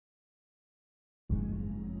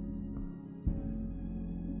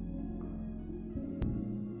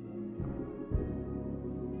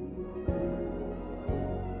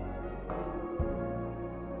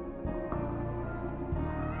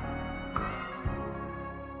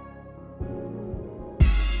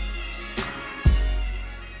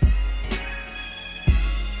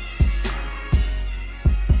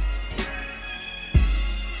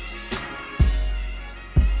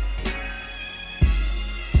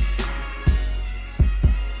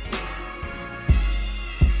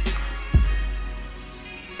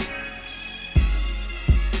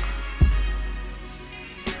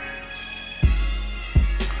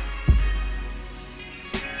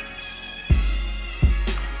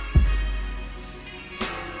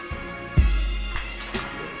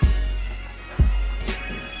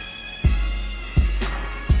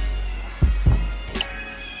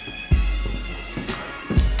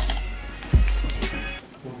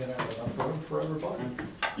everybody?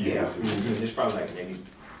 Yeah. There's probably like maybe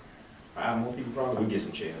 5 more people probably. We get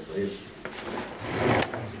some chairs, but it's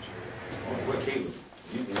what cable?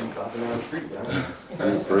 You popping on the street, man.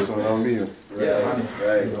 That's the first one on me. Yeah,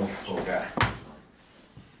 right. You know, oh God.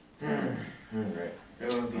 Right.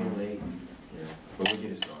 Being late. Yeah. But we'll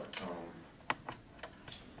get it started.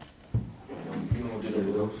 You want to do the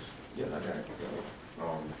rules? Yeah, I got it.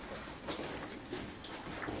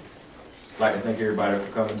 I'd like to thank everybody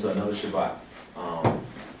for coming to another Shabbat.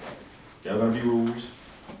 There are going to be rules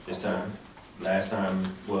this time. Last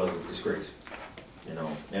time was a disgrace, you know,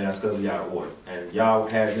 and that's because we out of order. And y'all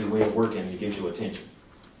had this way of working to get your attention.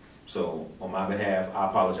 So on my behalf, I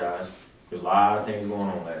apologize. There's a lot of things going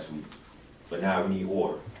on last week, but now we need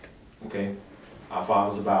order, okay? Our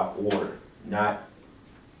Father's about order, not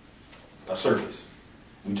a circus.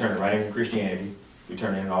 We turn it right into Christianity. We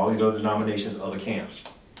turn it into all these other denominations, other camps.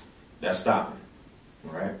 That's stopping,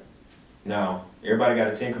 all right? Now, everybody got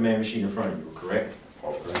a 10 Commandment sheet in front of you, correct?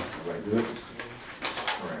 Okay. Everybody good?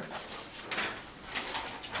 All right.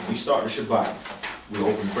 When we start the Shabbat, we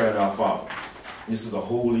open prayer to our Father. This is a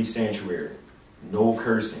holy sanctuary. No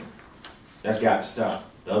cursing. That's got to stop.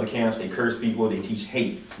 The other camps, they curse people, they teach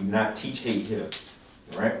hate. We do not teach hate here,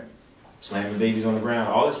 all right? Slamming babies on the ground,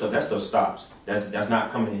 all this stuff, that stuff stops. That's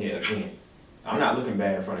not coming in here again. I'm not looking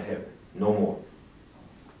bad in front of heaven. No more.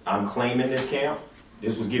 I'm claiming this camp.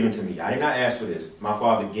 This was given to me. I did not ask for this. My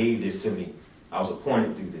Father gave this to me. I was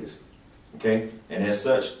appointed to do this. Okay? And as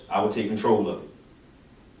such, I will take control of it.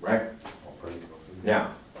 Right?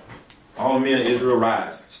 Now, all the men of Israel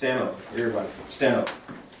rise. Stand up. Everybody, stand up.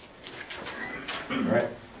 All right?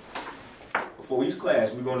 Before each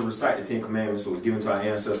class, we're going to recite the 10 Commandments that was given to our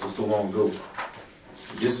ancestors so long ago.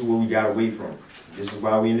 This is what we got away from. This is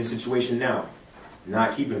why we're in this situation now.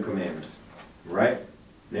 Not keeping the commandments. Right?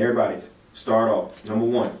 Now everybody, start off. Number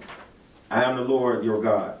 1. I am the Lord your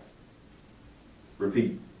God.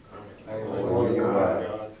 Repeat. I am the Lord your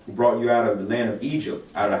God. Who brought you out of the land of Egypt,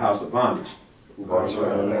 out of the house of bondage. Who brought you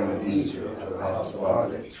out of the land of Egypt, out of the house of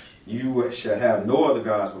bondage. You shall have no other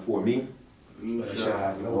gods before me. You shall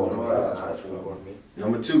have no other gods before me.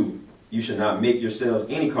 Number 2. You shall not make yourselves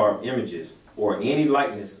any carved images or any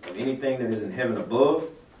likeness of anything that is in heaven above,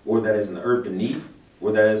 or that is in the earth beneath,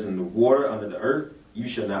 or that is in the water under the earth. You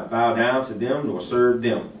shall not bow down to them nor serve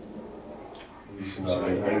them. You should not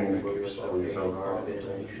make any for yourself.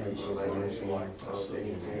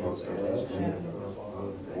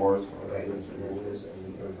 Words.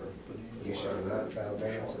 You shall not bow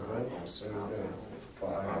down to them or serve them. For I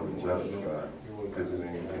am I'm jealous, God, because it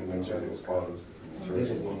ain't mentioned his fathers in the church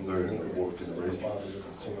of the 3rd and 4th generation.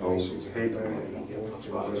 Those who hate me,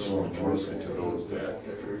 showing mercy to those that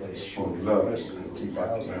who love me and keep my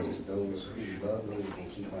commandments. to those who love me and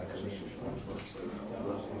keep my commandments.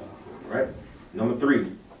 Right? Number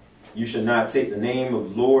 3. You shall not take the name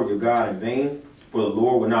of the Lord your God in vain, for the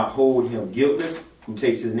Lord will not hold him guiltless who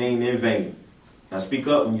takes his name in vain. Now speak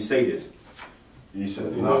up when you say this. You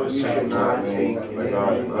should not take the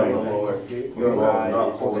name of the Lord your God in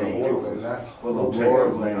vain. For the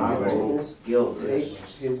Lord will not hold guiltless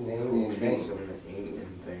His name in vain.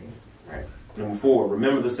 Right. Number 4.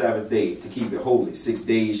 Remember the Sabbath day to keep it holy. 6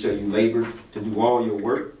 days shall you labor to do all your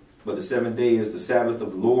work, but the 7th day is the Sabbath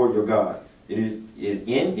of the Lord your God. In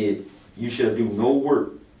it you shall do no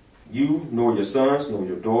work, you, nor your sons, nor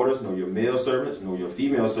your daughters, nor your male servants, nor your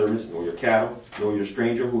female servants, nor your cattle, nor your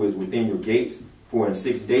stranger who is within your gates. For in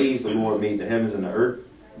 6 days the Lord made the heavens and the earth,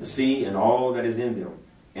 the sea, and all that is in them,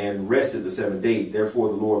 and rested the 7th day. Therefore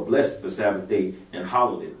the Lord blessed the Sabbath day and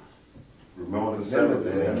hallowed it. remember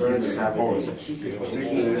the Sabbath day and keep it holy.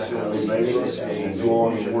 6 days shall labor and do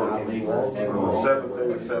all your work. On the 7th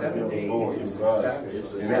day, the Sabbath of the Lord your God.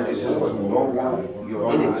 And that is no one,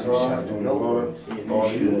 Your enemies shall do no work.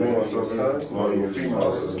 all your male Your servants, sons, all nor your your female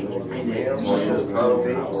females, servants, nor your nor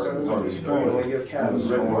males, your nor your cattle,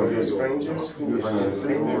 sons, nor your nor strangers, your cattle, nor your strangers who is and within 6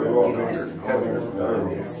 days your brought gates. heaven and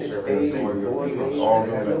In earth. 6 days the Lord made the All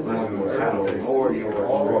heavens that and listen the to earth, cattle, and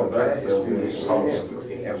all that is in house.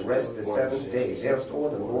 and rest the 7th day. Therefore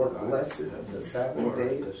the Lord blessed the Sabbath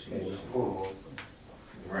day and boom.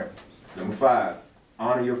 Right. Number 5.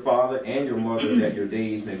 Honor your father and your mother, that your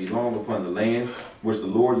days may be long upon the land which the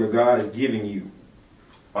Lord your God is giving you.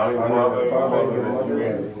 Honor your father and your mother,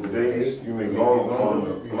 that in days you may go upon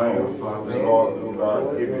the land which the Lord your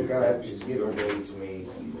God give you. God is giving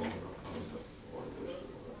you.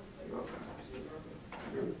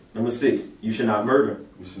 Number 6. You shall not murder.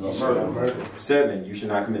 You should not murder. 7. You shall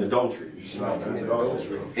not commit adultery. You shall not commit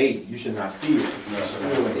adultery. 8. You shall not steal. You shall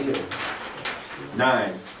not steal.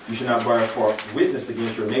 9. You shall not bear false witness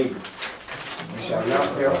against your neighbor. You shall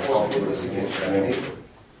not bear false witness against thy neighbor.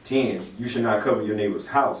 10. You should not cover your neighbor's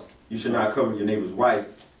house. You should not cover your neighbor's wife,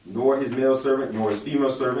 nor his male servant, nor his female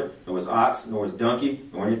servant, nor his ox, nor his donkey,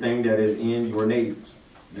 nor anything that is in your neighbor's.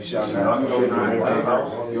 You shall not cover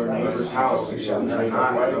your neighbor's house. You shall not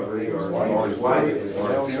cover your neighbor's wife, his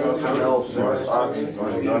male servant, nor his ox, nor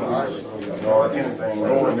his donkey, nor anything in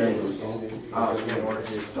your neighbor's All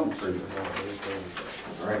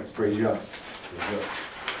right, praise God.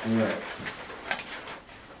 All right.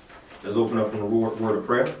 Let's open up in a word of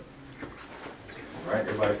prayer. All right,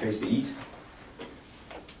 everybody face the east.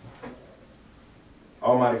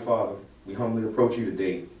 Almighty Father, we humbly approach you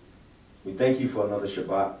today. We thank you for another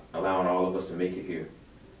Shabbat, allowing all of us to make it here.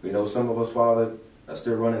 We know some of us, Father, are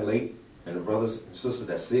still running late, and the brothers and sisters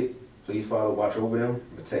that's sick, please, Father, watch over them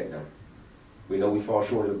and protect them. We know we fall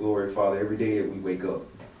short of the glory, Father, every day that we wake up.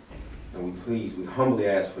 And we humbly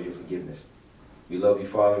ask for your forgiveness. We love you,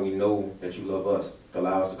 Father, and we know that you love us to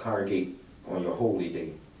allow us to congregate on your holy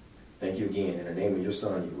day. Thank you again. In the name of your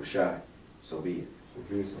Son, Yahushua, so be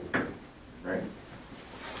it. Right.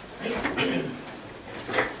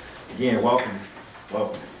 Again, welcome.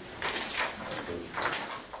 Welcome.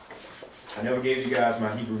 I never gave you guys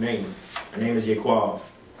my Hebrew name. My name is Yequal,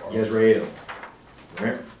 Yezrael.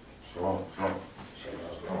 Right? Shalom.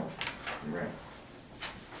 Shalom. Right.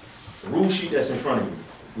 The rule sheet that's in front of you,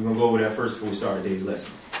 we're going to go over that first before we start today's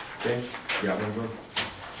lesson. Okay? Y'all want to go?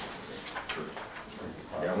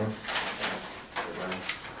 Y'all want?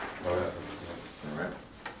 All right.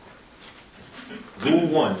 Rule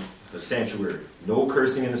 1, the sanctuary. No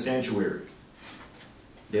cursing in the sanctuary.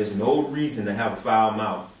 There's no reason to have a foul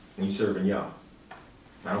mouth when you're serving Yah.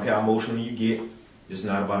 I don't care how emotional you get. It's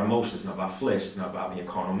not about emotion. It's not about flesh. It's not about being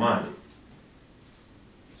carnal-minded.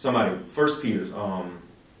 Somebody, 1 Peter,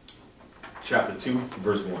 chapter 2,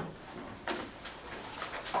 verse 1.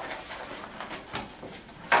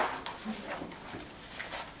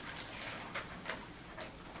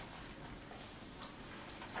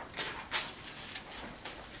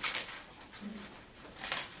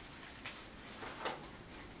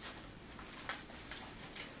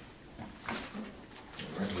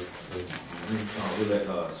 We'll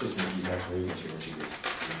let Sister McGee actually read it.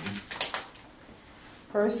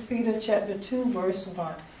 1 Peter chapter 2, verse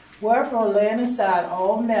 1. Wherefore, laying aside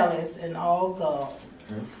all malice and all gall,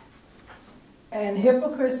 and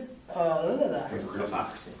hypocrisy,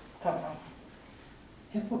 hypocrisy,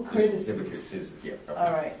 yeah.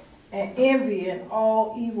 all right, and envy and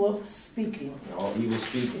all evil speaking. All evil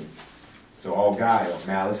speaking. So all guile,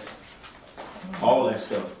 malice, all that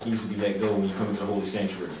stuff needs to be let go when you come into the holy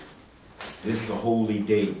sanctuary. This is a holy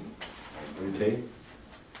day. Okay?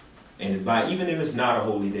 And even if it's not a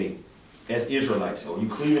holy day, as Israelites, or you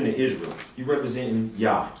cleaving to Israel, you representing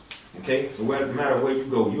Yah. Okay? No matter where you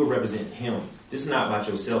go, you're representing Him. This is not about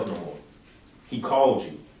yourself no more. He called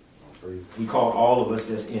you. He called all of us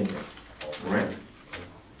that's in there. Right?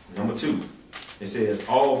 Number 2, it says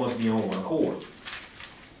all must be on one accord.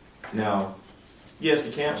 Now, yes,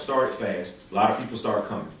 the camp started fast. A lot of people started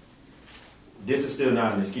coming. This is still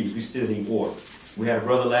not an excuse. We still need order. We had a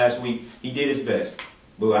brother last week. He did his best.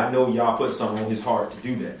 But I know y'all put something on his heart to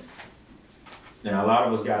do that. Now, a lot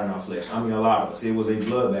of us got in our flesh. I mean, a lot of us. It was a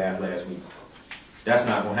bloodbath last week. That's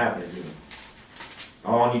not going to happen again.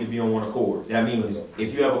 All need to be on one accord. That means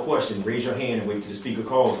if you have a question, raise your hand and wait till the speaker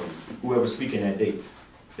calls on you. Whoever's speaking that day.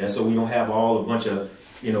 That's so we don't have a bunch of,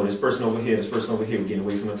 this person over here, we're getting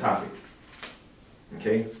away from the topic.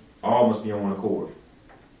 Okay? All must be on one accord.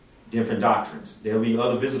 Different doctrines. There'll be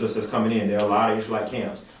other visitors that's coming in. There are a lot of Israelite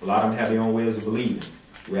camps. A lot of them have their own ways of believing.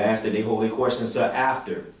 We ask that they hold their questions till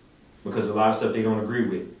after, because a lot of stuff they don't agree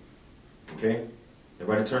with. Okay?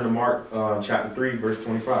 Everybody turn to Mark chapter 3, verse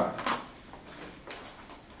 25.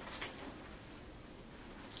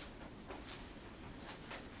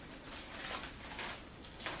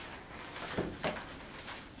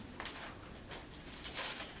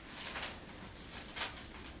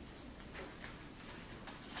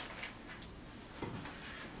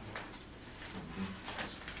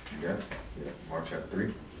 Yeah, Mark chapter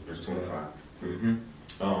 3, verse 25.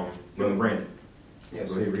 Brother Brandon. Yes.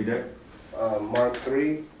 Go ahead, read that. Mark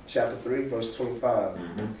 3, chapter 3, verse 25.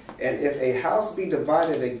 And if a house be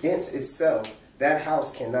divided against itself, that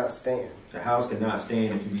house cannot stand. The house cannot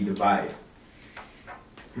stand if you be divided.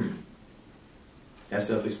 That's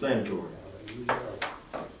self-explanatory.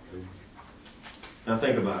 Now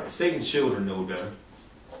think about it. Satan's children know better.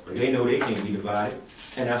 They know they can't be divided.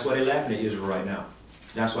 And that's why they're laughing at Israel right now.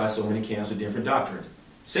 That's why so many camps with different doctrines.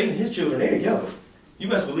 Satan and his children, they together. You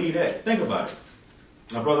best believe that. Think about it.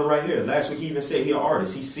 My brother right here, last week he even said he's an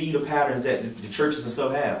artist. He see the patterns that the churches and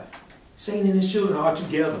stuff have. Satan and his children are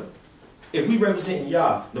together. If we represent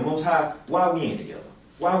Yah, the Most High, why we ain't together?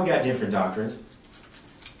 Why we got different doctrines?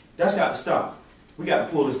 That's got to stop. We got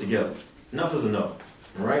to pull this together. Enough is enough.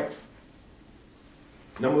 All right?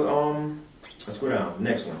 Let's go down.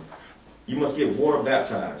 Next one. You must get water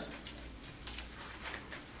baptized.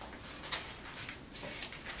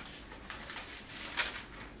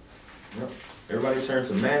 Yep. Everybody turn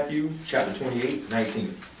to Matthew chapter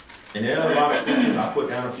 28:19. And there are a lot of scriptures. I put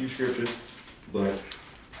down a few scriptures, but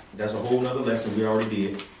that's a whole nother lesson we already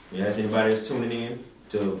did. We ask anybody that's tuning in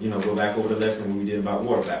to, go back over the lesson we did about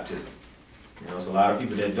water baptism. There's a lot of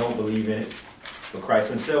people that don't believe in it, but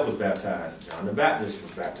Christ himself was baptized. John the Baptist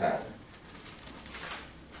was baptized.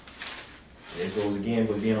 This goes again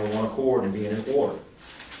with being on one accord and being in order.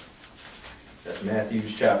 That's Matthew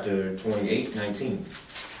chapter 28:19.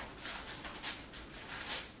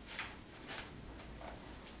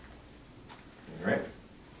 All right.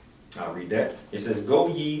 I'll read that. It says, "Go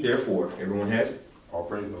ye therefore," everyone has it? All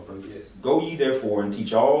praise, no praise. Yes. "Go ye therefore and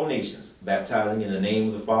teach all nations, baptizing in the name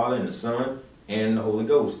of the Father and the Son and the Holy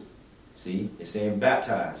Ghost." See, it's saying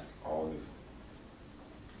baptized. All this.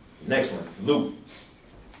 Next one, Luke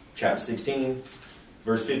chapter 16,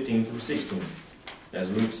 verse 15 through 16. That's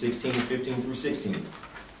Luke 16, 15 through 16.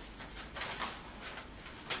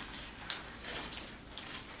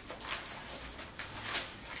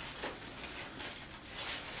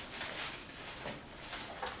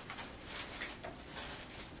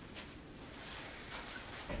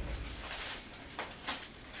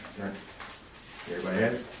 Right. Everybody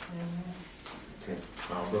has it? Okay.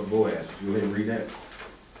 Brother Boaz, go ahead and read that.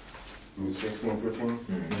 Luke 16:15.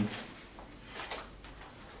 Mm-hmm.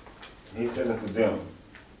 He said unto them,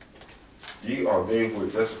 Ye are they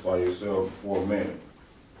which justify yourselves before men,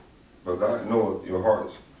 but God knoweth your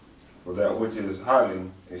hearts. For that which is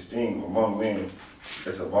highly esteemed among men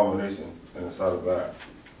is abomination in the sight of God.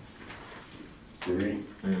 To read.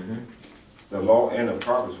 Mm-hmm. The law and the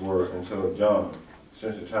prophets were until John,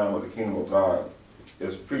 since the time of the kingdom of God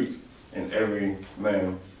is preached, and every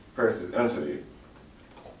man presses unto it.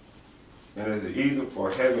 And it is easier for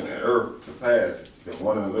heaven and earth to pass than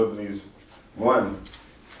one little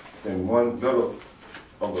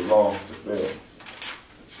of the law to fail.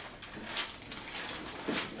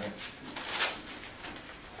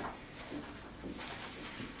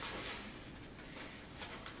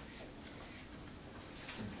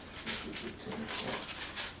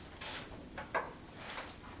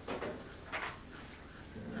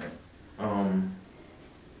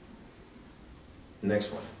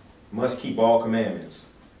 Next one. Must keep all commandments.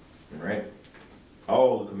 All right?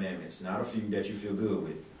 All the commandments, not a few that you feel good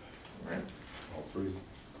with. All right? All three.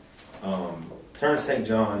 Turn to St.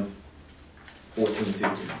 John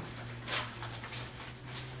 14:15.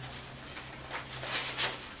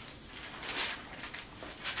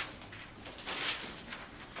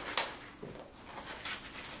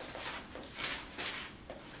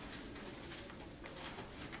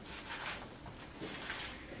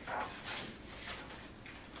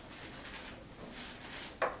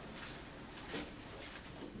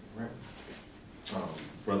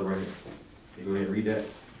 Brother, right here. You go ahead and read that.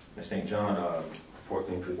 That's St. John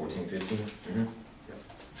 14:15. Mm-hmm.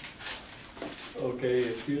 Okay,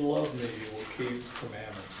 if you love me, you will keep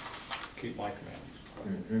commandments. Keep my commandments.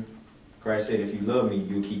 Mm-hmm. Christ said, if you love me,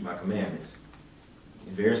 you'll keep my commandments.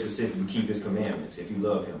 It's very specific. You keep his commandments if you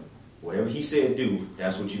love him. Whatever he said do,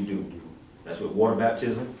 that's what you do. That's what water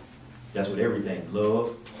baptism. That's what everything.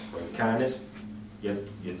 Love, kindness. You have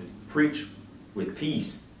to preach with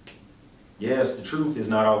peace. Yes, the truth is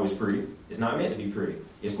not always pretty. It's not meant to be pretty.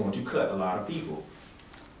 It's going to cut a lot of people.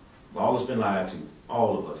 We've always been lied to.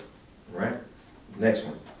 All of us. Right? Next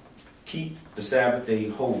one. Keep the Sabbath day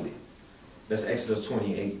holy. That's Exodus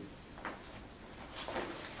 28.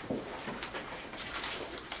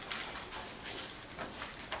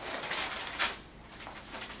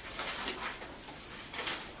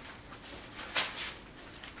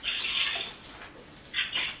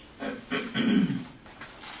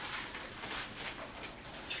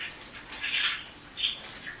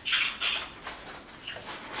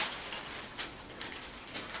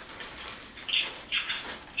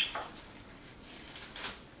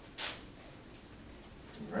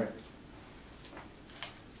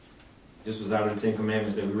 This was out of the 10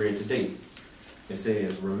 Commandments that we read today. It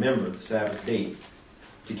says, remember the Sabbath day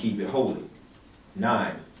to keep it holy.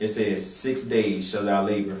 9, it says, 6 days shall thou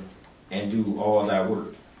labor and do all thy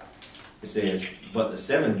work. It says, but the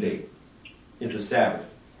 7th day is the Sabbath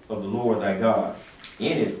of the Lord thy God.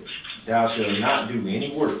 In it thou shalt not do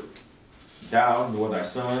any work, thou, nor thy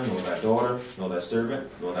son, nor thy daughter, nor thy servant,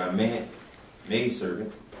 nor thy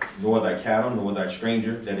maidservant, nor thy cattle, nor thy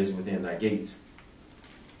stranger that is within thy gates.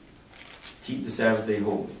 Keep the Sabbath day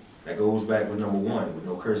holy. That goes back with number 1, with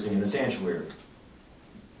no cursing in the sanctuary.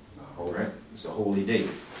 All right? It's a holy day.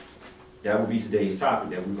 That will be today's topic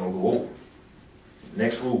that we're going to go over.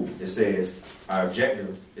 Next rule, it says, our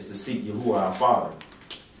objective is to seek Yahuwah our Father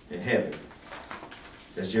in heaven.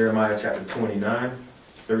 That's Jeremiah chapter 29,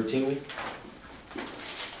 13.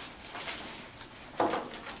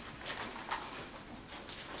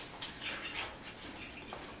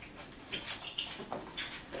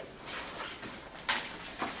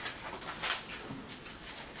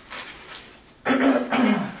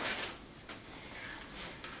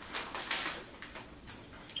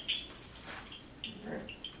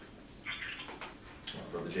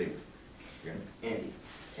 Brother Jacob. Yeah.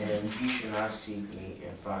 And ye shall not seek me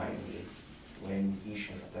and find me when ye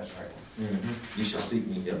shall. That's right. Mm-hmm. You shall seek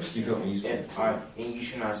me. Yep. Speak up when you speak. And ye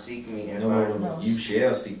shall not seek me and No. find me. You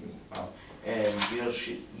shall seek me.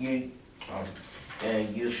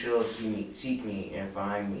 And you shall seek me and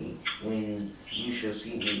find me when you shall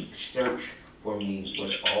seek me. Search for me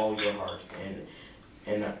with all your heart,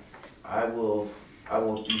 and I will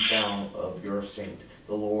be found of your saint,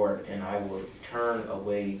 the Lord, and I will turn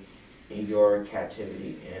away in your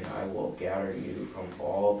captivity, and I will gather you from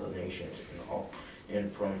all the nations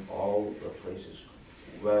and from all the places,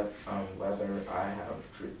 whether I have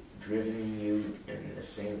driven you in the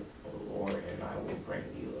same of the Lord, and I will bring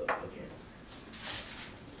you up again.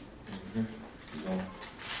 Mm-hmm.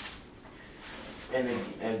 And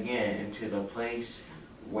again into the place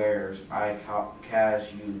where I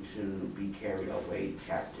cast you to be carried away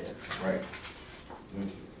captive. Right.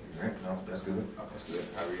 Right. No, that's good. That's good.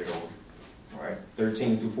 I read it over. All right.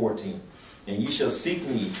 13 through 14. And you shall seek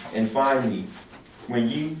me and find me when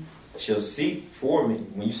you shall seek for me,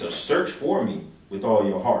 when you shall search for me with all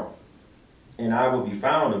your heart. And I will be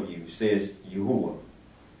found of you, says Yahuwah.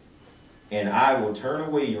 And I will turn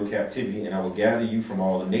away your captivity, and I will gather you from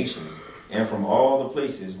all the nations and from all the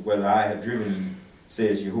places whether I have driven you,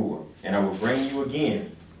 says Yahuwah. And I will bring you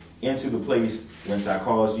again into the place whence I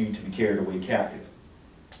caused you to be carried away captive.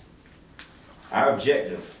 Our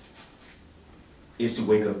objective is to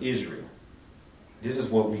wake up Israel. This is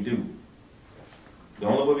what we do. The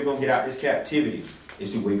only way we're going to get out of this captivity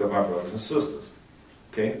is to wake up our brothers and sisters.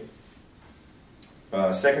 Okay?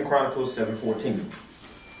 2 Chronicles 7:14.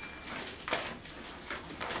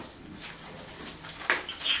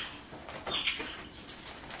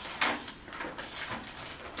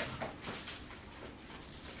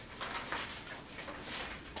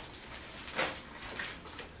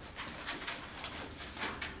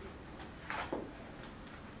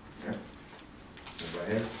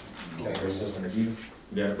 You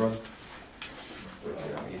got it, brother?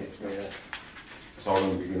 It's all in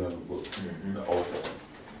the beginning of the book. Mm-hmm. The old one.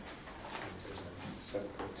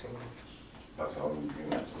 7:14. That's all in the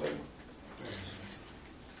beginning of the book.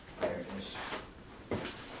 There it is.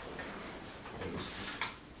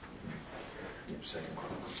 Yep, 2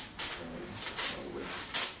 Chronicles.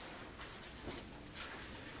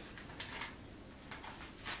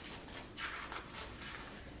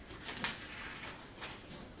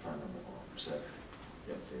 Find number 7.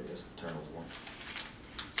 Yep, there it is. Turn over 1.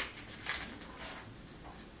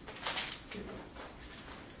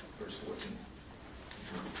 Verse 14.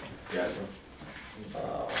 Got it, bro?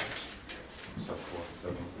 7:14.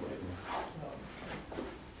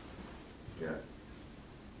 Yeah.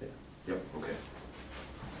 Yep, okay.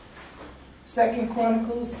 2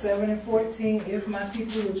 Chronicles 7:14. If my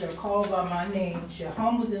people which are called by my name shall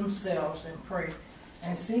humble themselves and pray,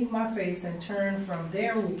 and seek my face and turn from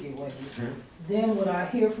their wicked ways, then will I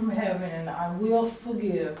hear from heaven, and I will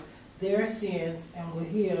forgive their sins and will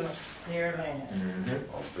heal their land.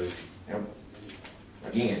 Yep.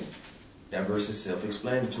 Again, that verse is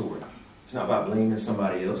self-explanatory. It's not about blaming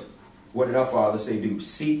somebody else. What did our Father say do?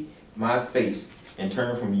 Seek my face and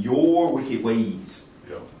turn from your wicked ways.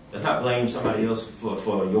 Yep. Let's not blame somebody else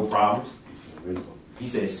for your problems. He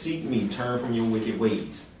says, seek me, turn from your wicked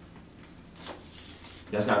ways.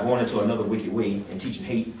 That's not going into another wicked way and teaching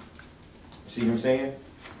hate. See what I'm saying?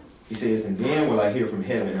 He says, and then will I hear from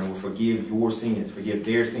heaven and I will forgive your sins, forgive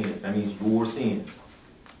their sins. That means your sins.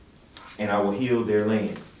 And I will heal their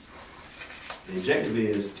land. The objective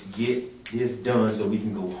is to get this done so we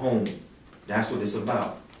can go home. That's what it's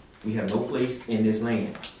about. We have no place in this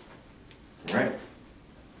land. Right?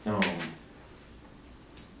 The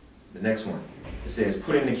next one. It says,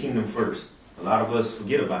 put in the kingdom first. A lot of us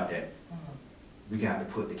forget about that. We got to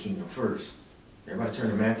put the kingdom first. Everybody turn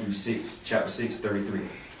to Matthew 6, chapter 6, 33.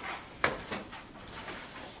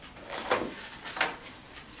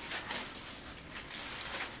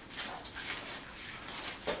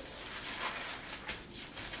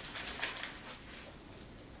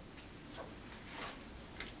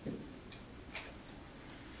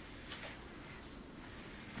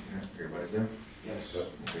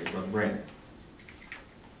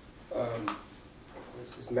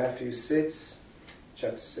 This is Matthew 6,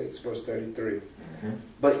 chapter 6, verse 33. Mm-hmm.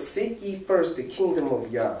 But seek ye first the kingdom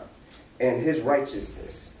of Yah and his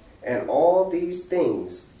righteousness, and all these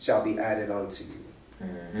things shall be added unto you.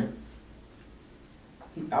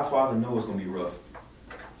 Mm-hmm. Our Father knows it's going to be rough.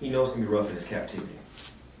 He knows it's going to be rough in his captivity.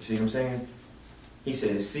 You see what I'm saying? He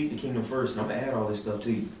says, seek the kingdom first, and I'm going to add all this stuff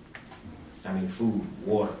to you. I mean, food,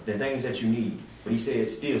 water, the things that you need. But he said,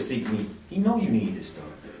 still seek me. He know you need this stuff.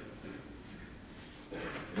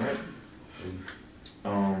 Right?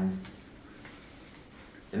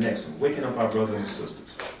 The next one, waking up our brothers and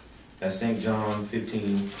sisters. That's St. John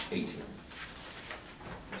 15:18.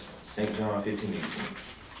 St. John 15:18.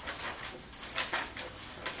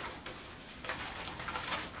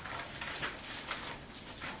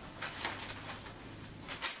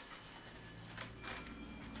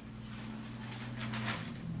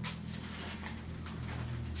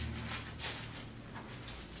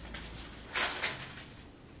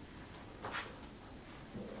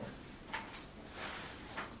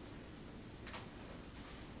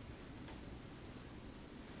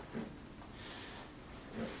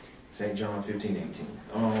 St. John 15:18.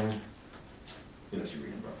 What else you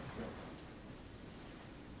reading about?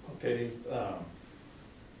 Okay,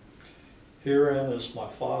 herein is my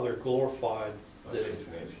Father glorified that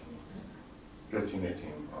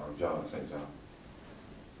 15:18. John, St. John.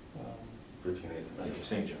 15:18.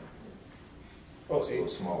 St. John. Oh, It's a little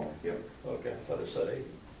small. Yep. okay, I thought it said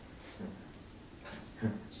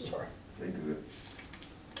 8. Sorry. They good.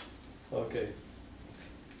 Okay,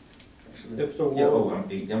 Actually, if the yeah, world,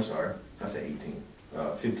 I'm 8. I'm sorry. I said 18.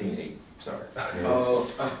 15:8. Sorry. Yep.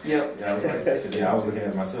 Yeah, I was like, yeah, I was looking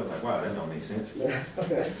at myself like, wow, that don't make sense.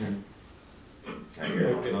 I hear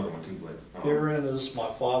another one too, but herein is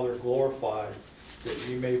my Father glorified that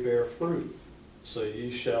ye may bear fruit, so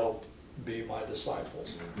ye shall be my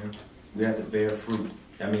disciples. we have to bear fruit.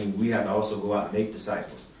 I mean, we have to also go out and make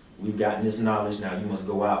disciples. We've gotten this knowledge now. You must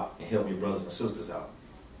go out and help your brothers and sisters out.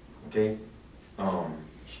 Okay?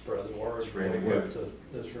 Spread the word. Spread the bring word. it to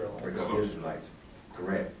Israel. Break up Israelites.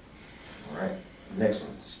 Correct. All right. Next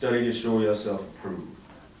one. Study to show yourself approved.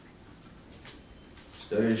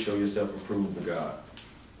 Study to show yourself approved to God.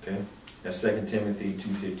 Okay? That's 2 Timothy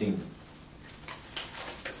 2:15.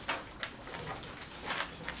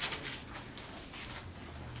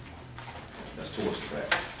 That's towards the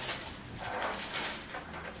back.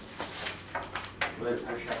 What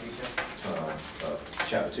chapter you said?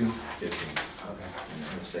 Chapter 2, 15. Okay.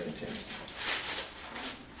 2 Timothy.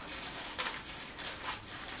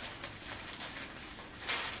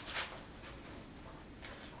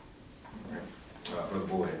 Brother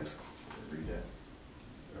Boaz, read that.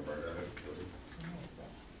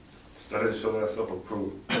 Study to show thyself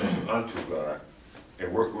approved unto God, a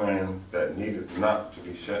workman that needeth not to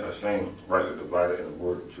be ashamed, rightly divided in the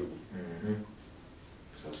word of truth. Mm-hmm.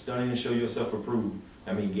 So study and show yourself approved.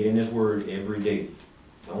 I mean, get in this word every day.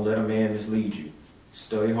 Don't let a man mislead you.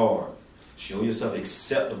 Study hard. Show yourself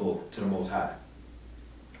acceptable to the Most High.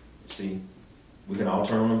 See, we can all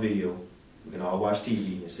turn on a video. We can all watch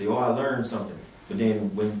TV and say, oh, I learned something. But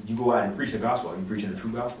then when you go out and preach the gospel, are you preaching the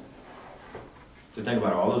true gospel? To think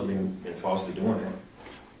about it, all of us been falsely doing that.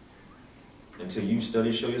 Until you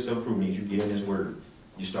study, show yourself approved, means you get in this word.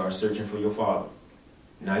 You start searching for your Father.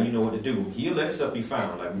 Now you know what to do. He'll let stuff be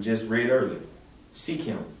found, like we just read earlier. Seek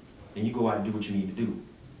him, and you go out and do what you need to do.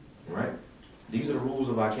 Right? These are the rules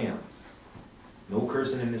of our camp. No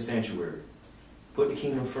cursing in the sanctuary. Put the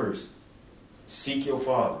kingdom first. Seek your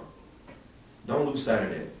Father. Don't lose sight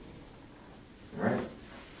of that. Right?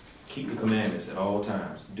 Keep the commandments at all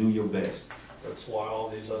times. Do your best. That's why all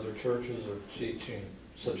these other churches are teaching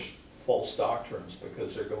such false doctrines,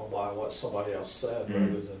 because they're going by what somebody else said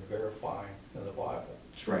rather than verifying in the Bible.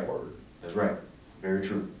 That's right. Word. That's right. Very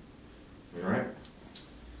true. All right?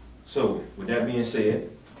 So, with that being said,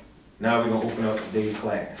 now we're going to open up today's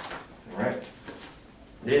class. All right?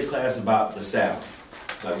 Today's class is about the Sabbath,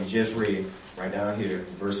 like we just read right down here,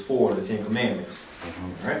 verse 4 of the Ten Commandments.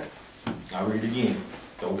 All right? I'll read it again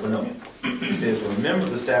to open up. It says, remember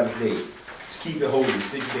the Sabbath day. To keep it holy.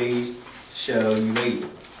 6 days shall you labor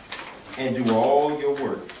and do all your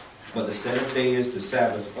work. But the 7th day is the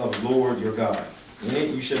Sabbath of the Lord your God. In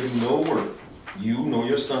it you shall do no work, you, nor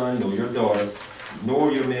your son, nor your daughter,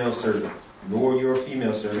 nor your male servant, nor your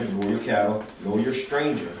female servant, nor your cattle, nor your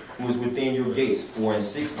stranger, who is within your gates. For in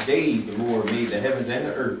 6 days the Lord made the heavens and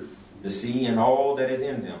the earth, the sea and all that is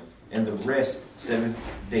in them, and the rest 7th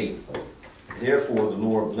day. Therefore the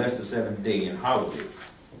Lord blessed the 7th day and hallowed it.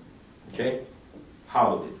 Okay?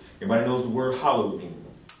 Hallowed it. Everybody knows the word hallowed means.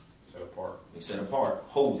 Set apart. Set apart,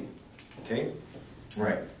 holy. Okay?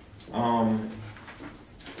 Right.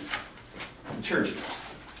 churches.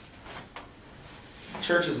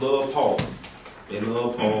 Churches love Paul. They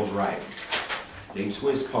love Paul's writings. They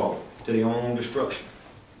twist Paul to their own destruction.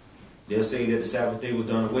 They'll say that the Sabbath day was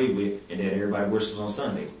done away with and that everybody worships on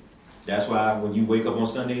Sunday. That's why when you wake up on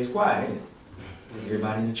Sunday, it's quiet, ain't it? It's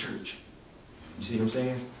everybody in the church. You see what I'm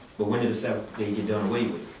saying? But when did the Sabbath day get done away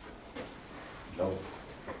with? No.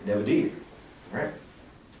 It never did. Right?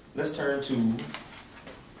 Let's turn to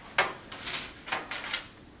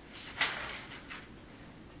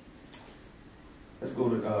let's go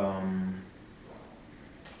to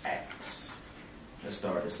Acts. Let's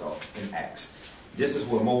start this off in Acts. This is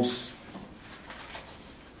what most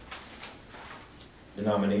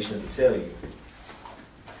denominations will tell you.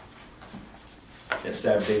 That the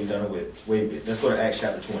Sabbath day was done away with. Let's go to Acts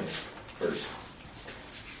chapter 20 first.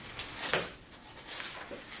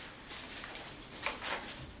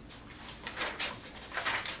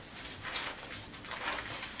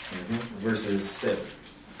 Verses 7.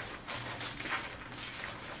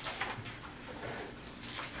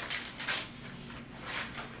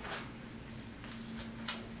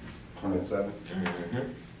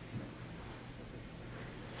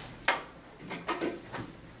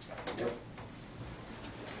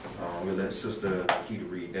 We'll let Sister Keita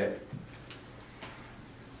read that.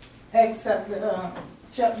 Acts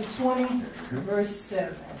chapter 20, verse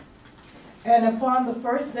 7. And upon the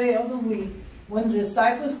first day of the week, when the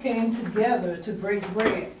disciples came together to break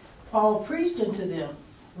bread, Paul preached unto them,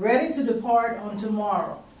 ready to depart on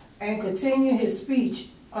tomorrow, and continue his speech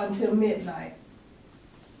until midnight.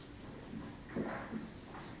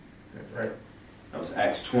 Right. That was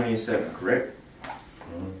Acts 27, correct?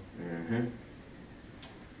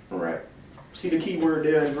 All right. See the key word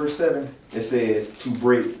there in verse 7? It says to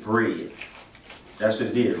break bread. That's what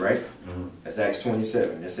it did, right? That's Acts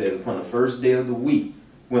 27. It says upon the first day of the week,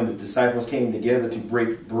 when the disciples came together to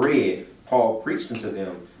break bread, Paul preached unto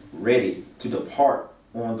them, ready to depart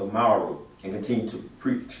on the morrow, and continue to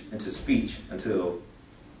preach and to speak until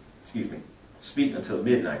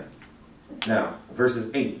midnight. Now, verses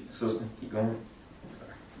 8, sister, keep going.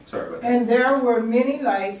 Sorry about that. And there were many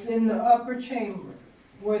lights in the upper chamber,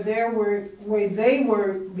 where they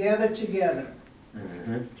were gathered together.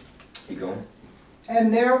 Keep going.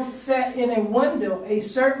 And there sat in a window a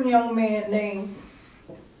certain young man named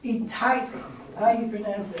Etichus. How you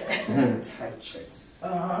pronounce that? Titus.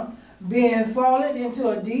 Being fallen into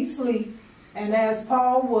a deep sleep, and as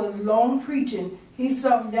Paul was long preaching, he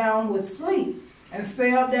sunk down with sleep, and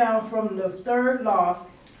fell down from the third loft,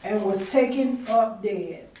 and was taken up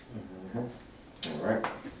dead. All right.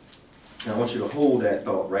 Now I want you to hold that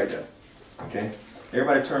thought right there. Okay?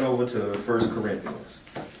 Everybody turn over to 1 Corinthians.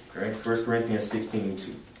 Okay? 1 Corinthians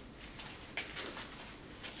 16:2.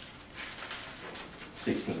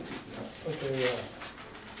 16:2. Okay,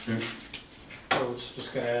 I was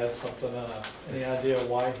just going to add something. Any idea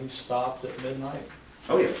why he stopped at midnight?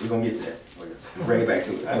 Oh yeah, we're gonna get to that. We'll bring it back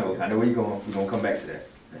to it. I know where you're going. We're gonna come back to that.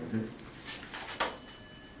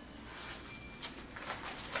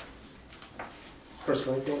 1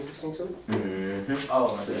 Corinthians 16:2?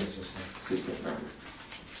 Oh, I think it's just 16.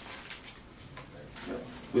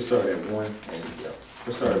 We'll start at 1 and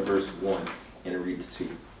we'll start at verse 1 and read to 2.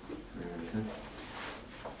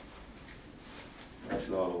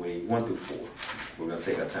 Actually, all the way 1 through 4. We're gonna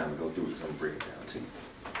take our time to go through it because I'm gonna break it down too.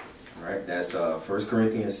 All right, that's 1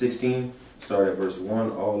 Corinthians 16. Start at verse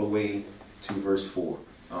 1 all the way to verse 4.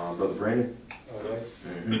 Brother Brandon. All right.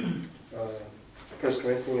 1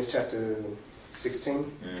 Corinthians chapter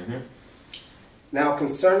 16. Now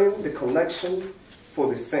concerning the collection for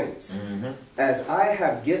the saints, as I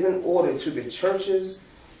have given order to the churches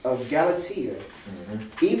of Galatia,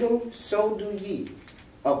 even so do ye.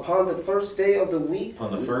 Upon the first day of the week,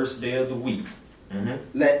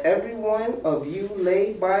 let every one of you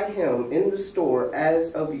lay by him in the store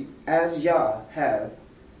as Yah have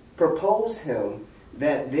proposed him,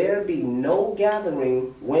 that there be no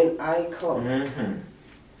gathering when I come.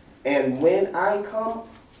 And when I come,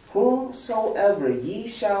 whomsoever ye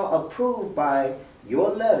shall approve by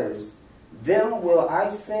your letters, them will I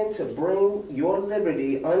send to bring your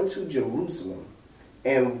liberty unto Jerusalem.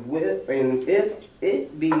 And if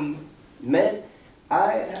it be met,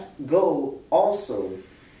 I go also,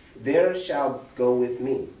 there shall go with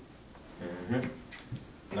me.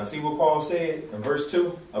 Now see what Paul said in verse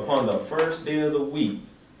 2? Upon the first day of the week.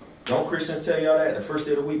 Don't Christians tell y'all that? The first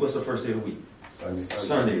day of the week? What's the first day of the week?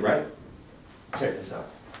 Sunday, right? Check this out.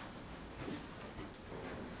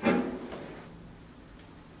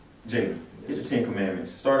 Jalen, get the 10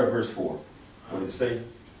 Commandments. Start at verse 4. What did it say?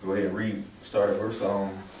 Go ahead and read. Start at verse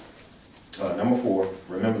number 4.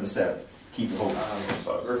 Remember the Sabbath. keep it holy.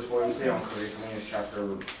 Verse 4, you say on Corinthians chapter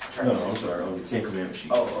No, 2. I'm sorry, on the 10 Commandment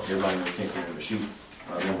sheet. Oh, okay. Everybody on the 10 Commandment sheet.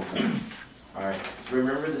 Number 4. Alright.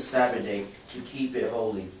 Remember the Sabbath day to keep it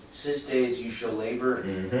holy. 6 days you shall labor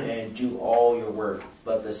and do all your work,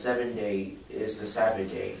 but the 7th day is the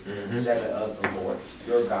Sabbath day, Sabbath of the Lord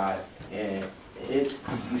your God, and it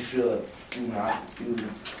you should do not do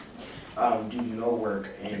no work,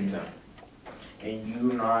 and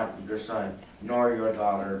you not your son, nor your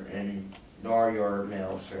daughter, and nor your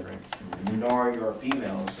male servant, nor your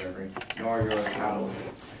female servant, nor your cattle,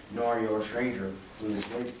 nor your stranger who is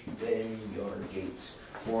within your gates.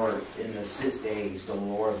 For in the 6 days the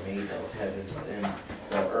Lord made the heavens and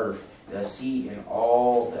the earth, the sea, and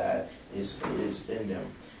all that is in them,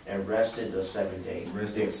 and rested the 7th day.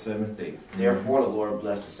 Rested the 7th day. Therefore the Lord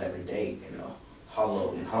blessed the 7th day and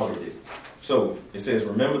hallowed it. So it says,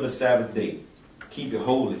 remember the Sabbath day. Keep it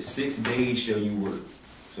holy. 6 days shall you work.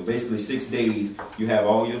 So basically 6 days you have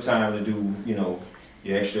all your time to do,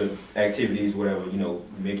 your extra activities, whatever,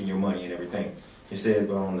 making your money and everything. It said,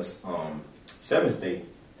 but on the 7th day,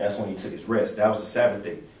 that's when he took his rest. That was the Sabbath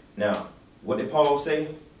day. Now, what did Paul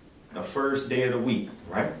say? The first day of the week,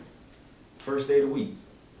 right? First day of the week.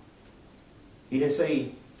 He didn't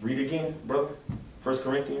say, read it again, brother. 1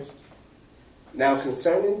 Corinthians. Now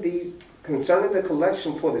concerning the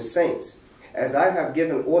collection for the saints, as I have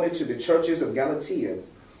given order to the churches of Galatia,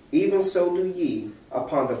 even so do ye.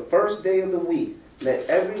 Upon the first day of the week, let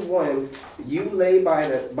every one you lay by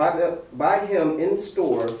him in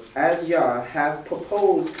store, as Yah hath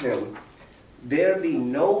proposed him. There be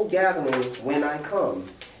no gathering when I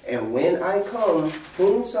come. And when I come,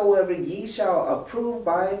 whomsoever ye shall approve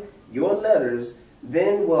by your letters,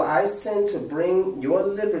 then will I send to bring your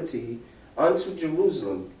liberty unto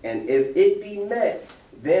Jerusalem. And if it be met,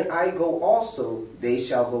 then I go also, they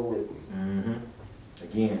shall go with me.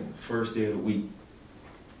 Again, first day of the week.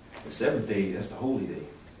 The 7th day, that's the holy day,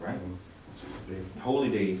 right? Holy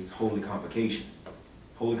day is holy convocation.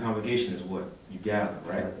 Holy convocation is what? You gather,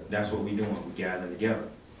 right? That's what we're doing. We gather together.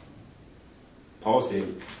 Paul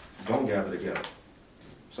said, don't gather together.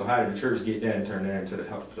 So how did the church get that and turn that into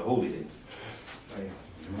the holy day?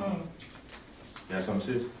 That's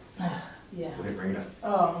something, sis? Yeah. Go ahead, bring it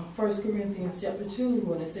up. 1 Corinthians chapter 2,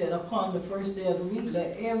 when it said, upon the first day of the week,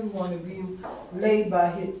 let every one of you lay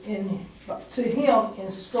to him in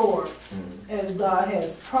store, as God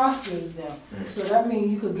has prospered them. So that means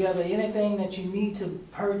you could gather anything that you need to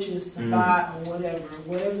purchase, to buy, or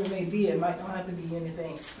whatever it may be. It might not have to be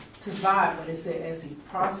anything to buy, but it said, as he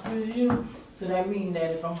prospers you. So that means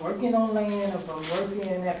that if I'm working on land, if I'm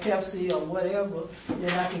working at Pepsi or whatever,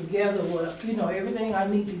 then I can gather everything I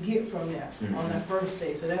need to get from there on that first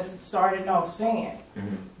day. So that's starting off saying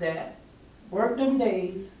that work them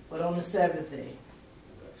days, but on the 7th day.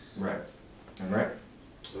 Right. All right.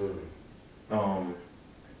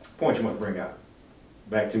 Point you want to bring out.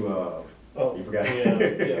 Back to you forgot.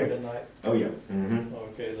 Midnight. Oh yeah.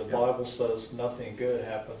 Okay, the Bible says nothing good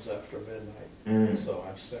happens after midnight. So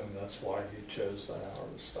I assume that's why he chose that hour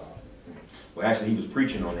to stop. Well, actually, he was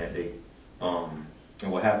preaching on that day.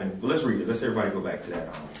 And what happened? Well, let's read it. Let's everybody go back to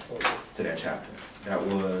that chapter. That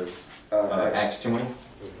was Acts 20.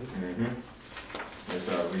 Let's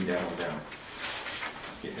read that one down.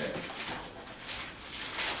 Get that.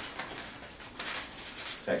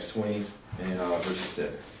 It's Acts 20 and verses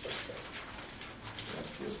 7.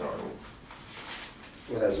 Let's get started.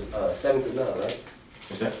 Well, that's 7 through 9, right?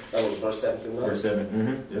 What's that? That was verse 7 through 9. Verse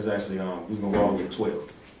 7. It's actually we're gonna go all the way to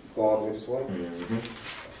 12. Go all the way to 12?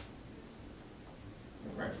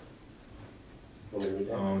 All right. Want me to read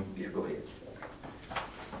that? Yeah, go ahead.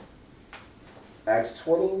 Acts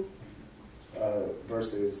 20,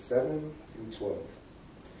 verses 7 through 12.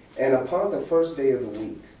 And upon the first day of the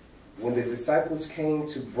week, when the disciples came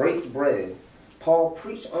to break bread, Paul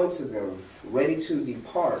preached unto them, ready to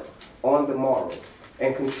depart on the morrow,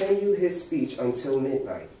 and continued his speech until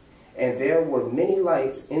midnight. And there were many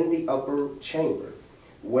lights in the upper chamber,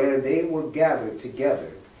 where they were gathered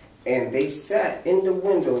together. And they sat in the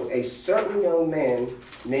window a certain young man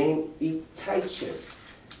named Eutychus,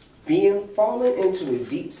 being fallen into a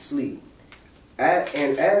deep sleep.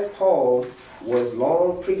 And as Paul was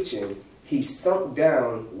long preaching, he sunk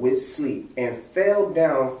down with sleep, and fell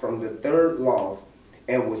down from the third loft,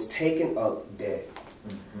 and was taken up dead.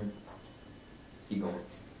 Keep going.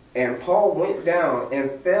 And Paul went down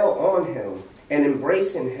and fell on him, and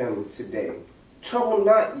embracing him today, trouble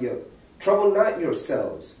not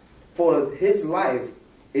yourselves, for his life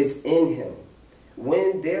is in him.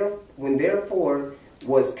 When therefore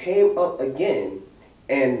came up again,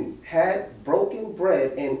 and had broken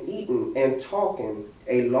bread and eaten and talking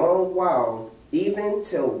a long while, even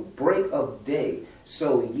till break of day.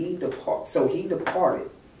 So he departed,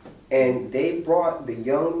 and they brought the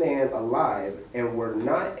young man alive, and were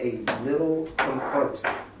not a little confronted.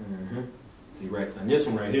 Mm-hmm. And this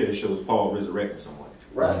one right here shows Paul resurrecting someone.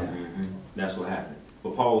 Right. Mm-hmm. That's what happened.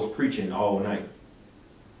 But Paul was preaching all night.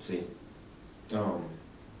 See, there's a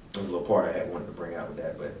little part I had wanted to bring out with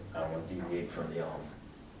that, but I don't want to deviate from the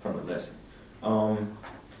lesson.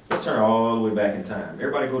 Let's turn all the way back in time.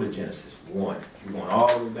 Everybody go to Genesis 1. We're going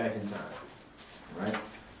all the way back in time. Right?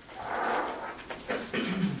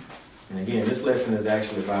 And again, this lesson is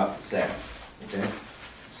actually about the Sabbath. Okay?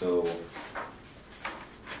 So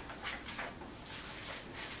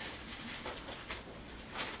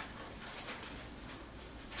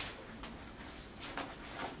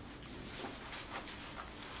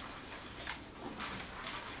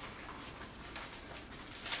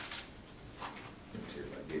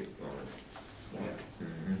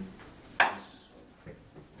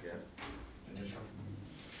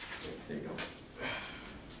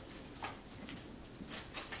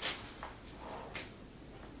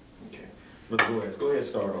go ahead,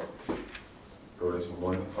 start off.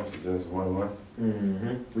 Genesis 1:1.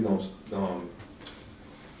 Mm-hmm. We're gonna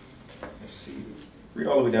let's see, read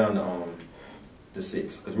all the way down to the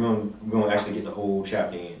 6, because we're gonna actually get the whole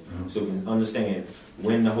chapter in, so we can understand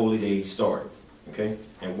when the holy days started, okay,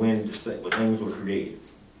 and when things were created.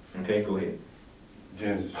 Okay, go ahead.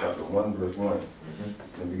 Genesis chapter 1, verse 1. In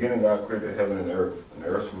the beginning God created heaven and the earth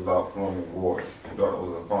was without form and void, and darkness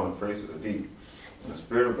was upon the face of the deep. And the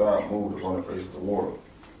Spirit of God moved upon the face of the water.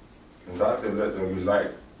 And God said, let there be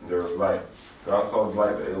light. And there was light. God saw the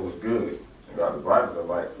light that it was good. And God divided the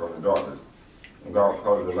light from the darkness. And God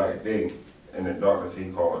called the light day, and the darkness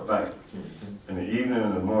he called night. And the evening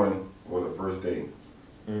and the morning were the first day.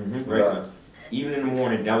 Right. Even in the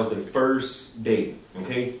morning, that was the first day.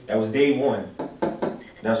 Okay? That was day 1.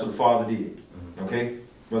 That's what the Father did. Okay?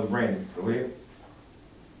 Brother Brandon, go ahead.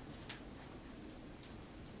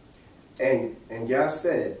 And Yah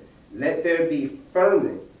said, let there be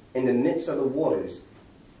firmament in the midst of the waters,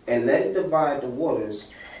 and let it divide the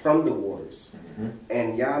waters from the waters.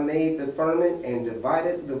 And Yah made the firmament and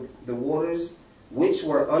divided the waters which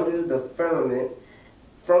were under the firmament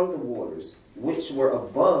from the waters which were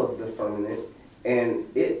above the firmament, and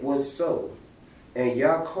it was so. And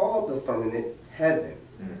Yah called the firmament heaven.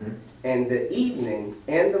 And the evening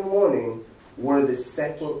and the morning were the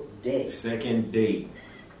second day. Second day.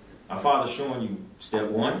 Our Father's showing you step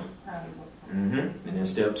 1, and then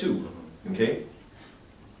step 2. Okay?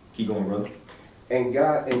 Keep going, brother. And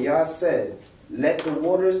Yah said, let the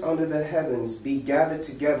waters under the heavens be gathered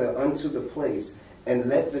together unto the place, and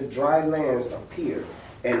let the dry lands appear.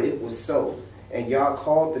 And it was so. And Yah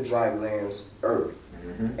called the dry lands earth.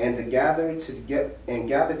 And the gathered together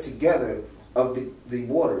of the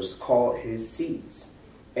waters called his seas.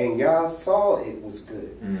 And Yah saw it was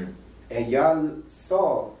good. And Yah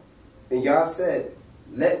said,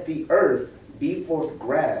 let the earth be forth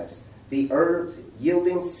grass, the herbs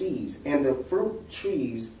yielding seeds, and the fruit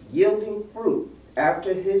trees yielding fruit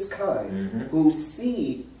after his kind, whose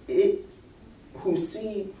seed is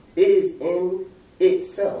in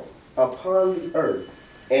itself upon the earth.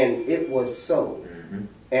 And it was so.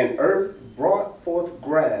 And earth brought forth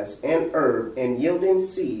grass and herb and yielding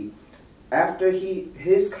seed after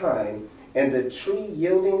his kind, and the tree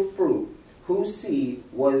yielding fruit, whose seed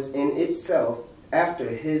was in itself after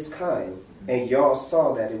his kind. And y'all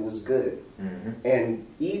saw that it was good. And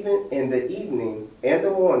even in the evening and the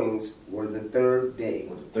mornings were the third day.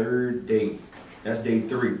 The third day. That's day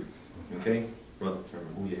 3. Okay? Brother,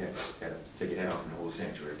 remember who you have. Take your hat off in the whole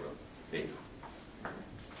sanctuary, bro. There you go.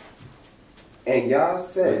 And Yah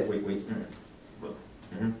said... Wait. Brother.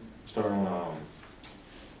 Start on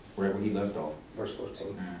wherever he left off. Verse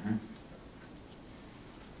 14.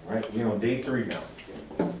 All right, we're on day 3 now.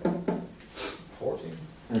 14.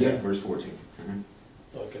 Yeah, verse 14.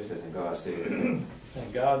 Okay. It says, and God said,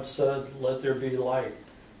 And God said, let there be light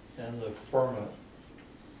in the firmament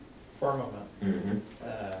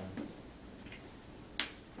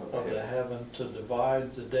of the heaven to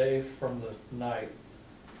divide the day from the night.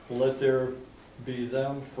 Let there be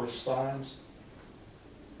them for signs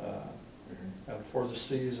and for the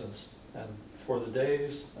seasons and for the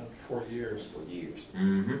days and for years. For years.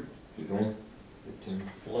 Keep going. 15.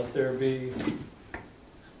 Let there be,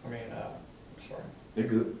 sorry. You're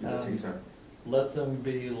good. You take your time. Let them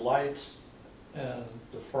be lights in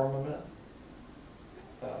the firmament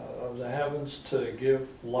of the heavens to give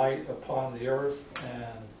light upon the earth,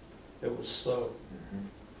 and it was so.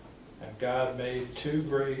 And God made two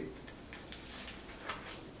great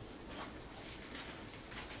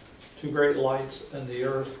lights in the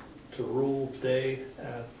earth to rule day,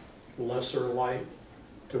 and lesser light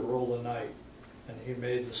to rule the night. And he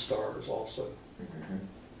made the stars also.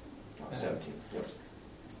 17. Yep.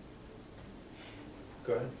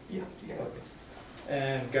 Go ahead. Yeah.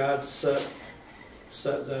 And God set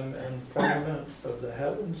them in firmament of the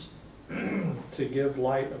heavens to give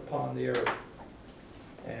light upon the earth,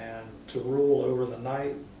 and to rule over the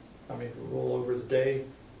night, to rule over the day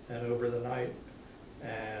and over the night,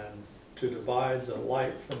 and to divide the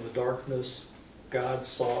light from the darkness. God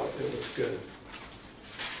saw it was good.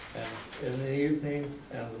 And in the evening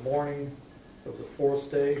and the morning of the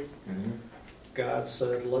fourth day, God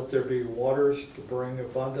said, let there be waters to bring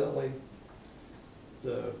abundantly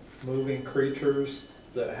the moving creatures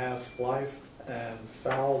that have life, and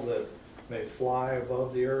fowl that may fly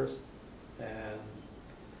above the earth, and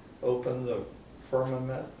open the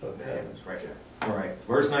firmament of heavens. Right there. All right.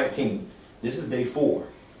 Verse 19. This is day 4.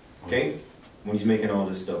 Okay? When he's making all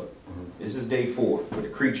this stuff. This is day 4 with the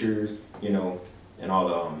creatures, and all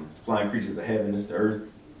the flying creatures of the heavens, the earth.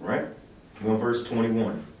 Right? We're on verse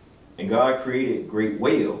 21. And God created great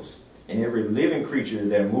whales, and every living creature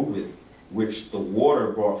that moveth, which the water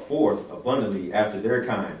brought forth abundantly after their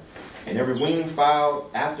kind, and every winged fowl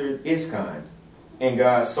after its kind. And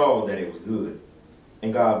God saw that it was good.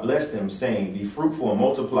 And God blessed them, saying, be fruitful and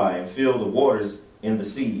multiply, and fill the waters in the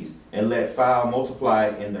seas, and let fowl multiply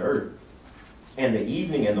in the earth. And the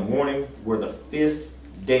evening and the morning were the 5th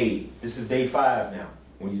day. This is day 5 now,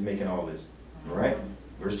 when he's making all this. All right?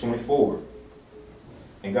 Verse 24.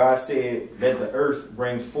 And God said, let the earth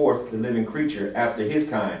bring forth the living creature after his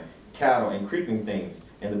kind, cattle and creeping things,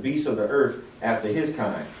 and the beasts of the earth after his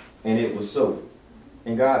kind. And it was so.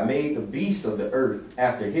 And God made the beasts of the earth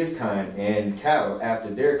after his kind, and cattle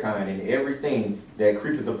after their kind, and everything that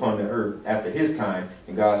creepeth upon the earth after his kind.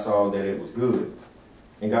 And God saw that it was good.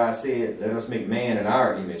 And God said, let us make man in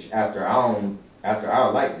our image, after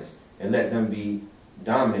our likeness, and let them be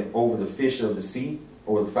dominant over the fish of the sea,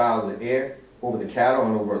 over the fowl of the air, over the cattle,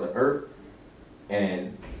 and over the earth,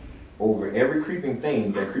 and over every creeping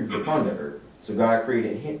thing that creepeth upon the earth. So God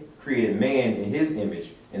created man in his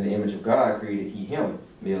image. In the image of God created he him,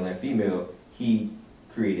 male and female, he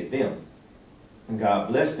created them. And God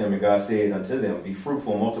blessed them, and God said unto them, be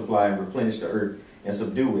fruitful, multiply, and replenish the earth, and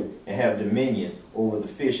subdue it, and have dominion over the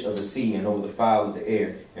fish of the sea, and over the fowl of the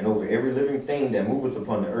air, and over every living thing that moveth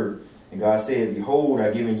upon the earth. And God said, behold, I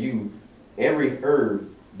have given you every herb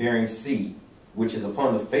bearing seed, which is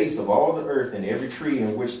upon the face of all the earth, and every tree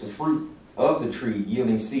in which the fruit of the tree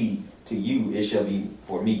yielding seed, to you it shall be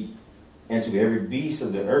for meat. And to every beast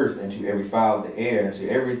of the earth, and to every fowl of the air, and to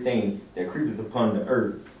everything that creepeth upon the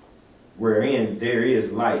earth, wherein there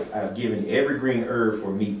is life, I have given every green herb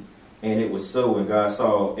for meat. And it was so, and God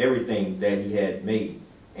saw everything that he had made.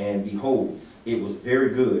 And behold, it was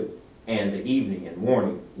very good. And the evening and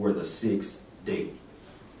morning were the 6th day.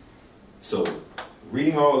 So,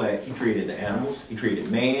 reading all that, he created the animals, he created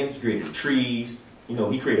man, he created the trees,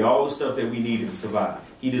 he created all the stuff that we needed to survive.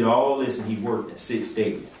 He did all this, and he worked in 6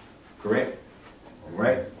 days. Correct? All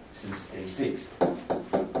right? This is day 6.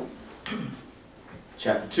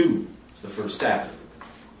 Chapter 2 is the first Sabbath.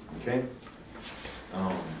 Okay?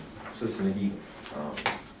 Sister Nagee.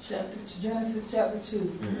 Genesis chapter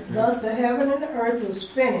 2. Thus the heaven and the earth was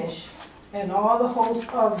finished, and all the hosts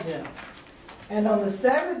of them. And on the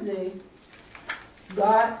 7th day,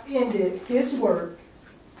 God ended his work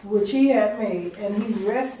which he had made, and he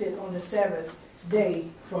rested on the 7th day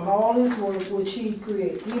from all his work which he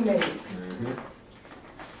made.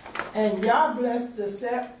 And Yah blessed the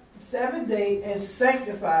 7th day and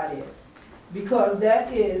sanctified it, because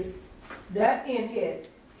that in it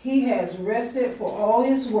he has rested for all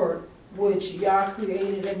his work which Yah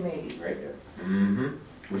created and made. Right there.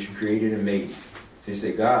 Which he created and made. So he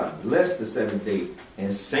said God blessed the 7th day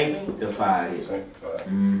and sanctified it.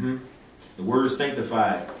 The word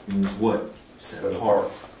sanctified means what? Set apart.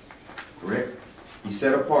 Correct? He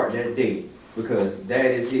set apart that day because that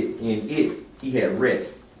is it. In it, he had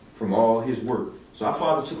rest from all his work. So our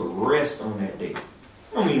Father took a rest on that day.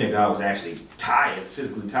 I don't mean that God was actually tired,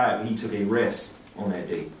 physically tired, but he took a rest on that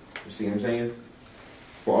day. You see what I'm saying?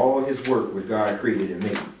 For all his work which God created and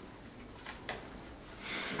made.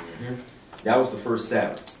 That was the first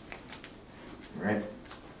Sabbath. All right?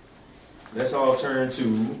 Let's all turn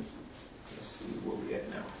to, let's see where we at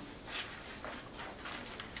now.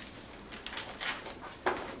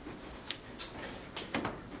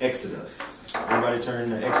 Exodus. Everybody turn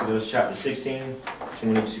to Exodus chapter 16,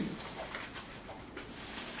 22.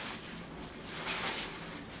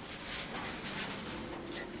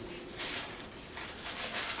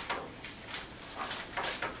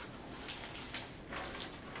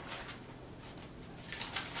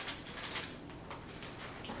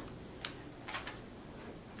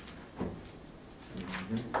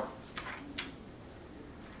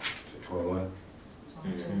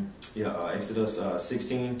 Exodus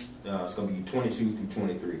 16. It's going to be 22 through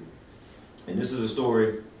 23. And this is a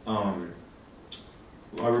story,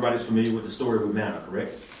 everybody's familiar with the story with manna,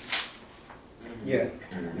 correct? Yeah.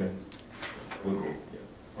 Mm-hmm. We'll go.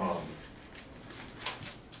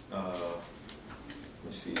 Yeah.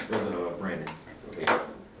 Let's see, Brother Brandon. Okay.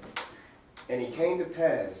 And it came to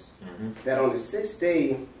pass that on the 6th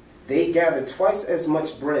day they gathered twice as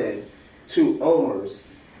much bread, 2 omers,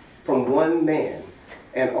 from one man.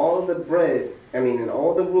 And all the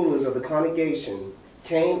rulers of the congregation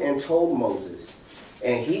came and told Moses.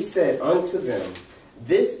 And he said unto them,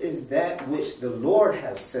 This is that which the Lord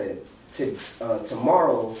hath said.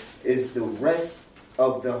 Tomorrow is the rest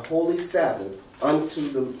of the holy Sabbath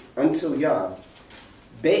unto Yah.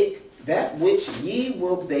 Bake that which ye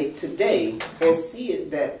will bake today, and see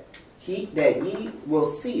it that ye will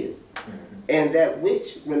see it, and that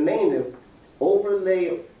which remaineth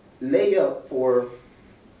lay up for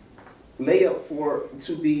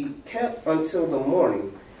to be kept until the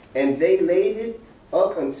morning. And they laid it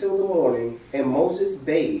up until the morning, and Moses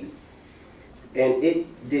bade, and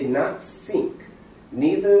it did not sink,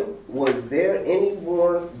 neither was there any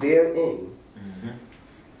worm therein.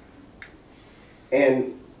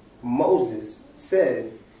 And Moses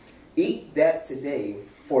said, Eat that today,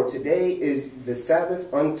 for today is the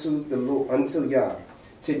Sabbath unto Yah.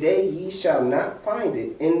 Today ye shall not find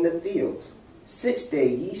it in the fields. 6th day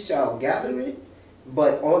ye shall gather it,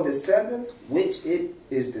 but on the 7th, which it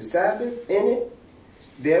is the Sabbath in it,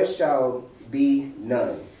 there shall be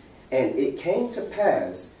none. And it came to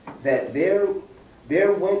pass that there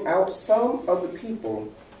went out some of the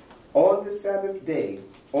people on the 7th day,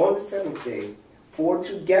 for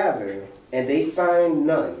to gather, and they find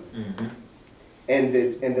none. And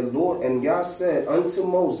the Lord and Yah said unto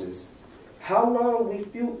Moses, How long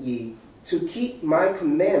refute ye to keep my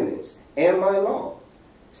commandments and my law?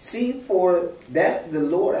 See, for that the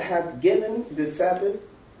Lord hath given the Sabbath,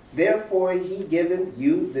 therefore he giveth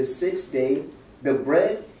you the 6th day, the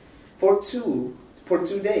bread for 2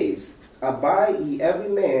 days. Abide ye every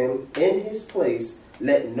man in his place.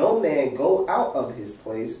 Let no man go out of his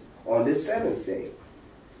place on the 7th day.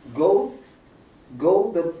 Go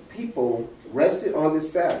the people rested on the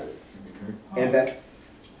Sabbath, and that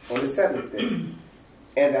on the 7th day.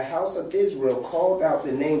 And the house of Israel called out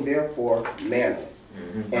the name therefore manna.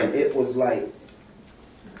 And it was like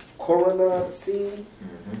coronut seed,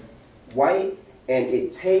 white, and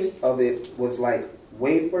its taste of it was like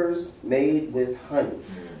wafers made with honey.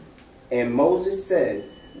 And Moses said,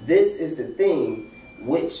 This is the thing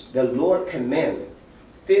which the Lord commanded.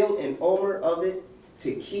 Fill an omer of it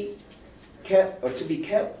to be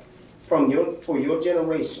kept for your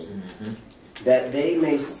generation, that they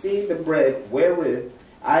may see the bread wherewith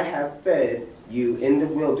I have fed you in the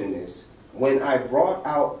wilderness, when I brought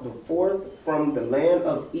out the forth from the land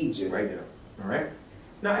of Egypt. Right there. All right.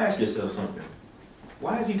 Now ask yourself something.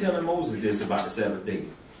 Why is he telling Moses this about the 7th day?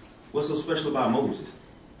 What's so special about Moses?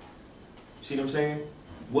 See what I'm saying?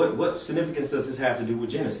 What significance does this have to do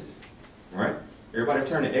with Genesis? All right. Everybody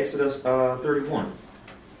turn to Exodus 31,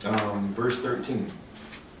 verse 13.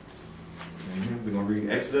 We're going to read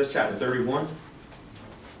Exodus chapter 31,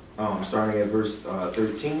 starting at verse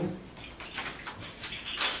 13.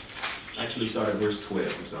 Actually, start at verse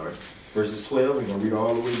 12. I'm sorry. Verses 12, we're going to read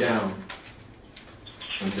all the way down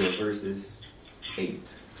until verses 18.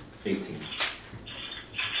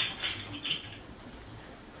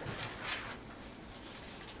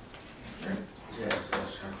 Right. Yeah,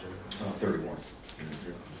 Exodus chapter 31.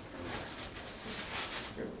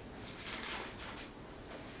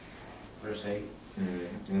 verse 8.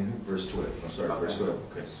 Verse 12. I'm sorry, Okay. verse 12.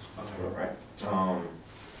 Okay. All right.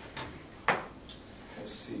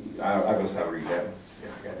 Let's see. I guess I'll read that one. Yeah,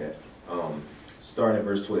 I got it. Starting at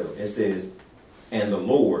verse 12. It says, And the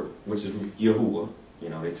Lord, which is Yahuwah,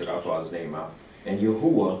 they took our father's name out, and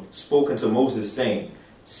Yahuwah spoke unto Moses, saying,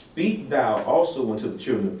 Speak thou also unto the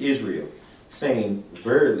children of Israel, saying,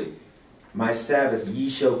 Verily, my Sabbath ye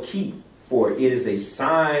shall keep, for it is a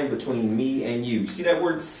sign between me and you. See that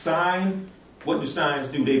word sign? What do signs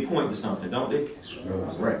do? They point to something, don't they?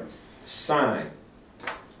 Right. Sign.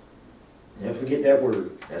 Never forget that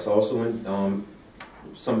word. That's also in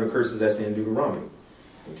some of the curses that's in Deuteronomy.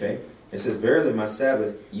 Okay? It says, Verily my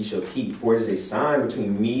Sabbath ye shall keep, for it is a sign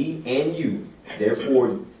between me and you.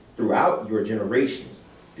 Therefore, throughout your generations,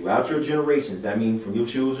 that means from your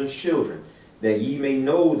children's children, that ye may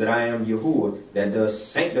know that I am Yahuwah, that does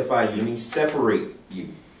sanctify you, means separate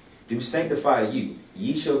you. Do sanctify you.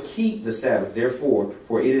 Ye shall keep the Sabbath, therefore,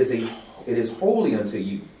 for it is holy unto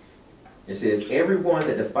you. It says, Everyone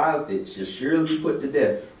that defileth it shall surely be put to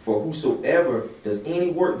death, for whosoever does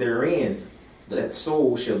any work therein, that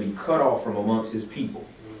soul shall be cut off from amongst his people.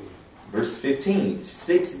 Verse 15,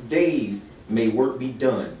 6 days may work be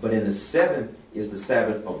done, but in the 7th is the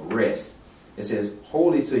Sabbath of rest. It says,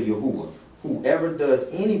 holy to Yahuwah. Whoever does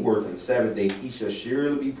any work on the Sabbath day, he shall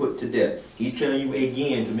surely be put to death. He's telling you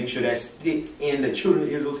again to make sure that stick in the children of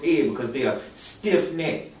Israel's head, because they are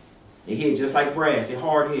stiff-necked. Their head just like brass, they're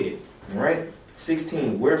hard-headed. All right?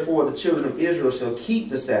 16, wherefore the children of Israel shall keep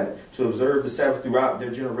the Sabbath, to observe the Sabbath throughout their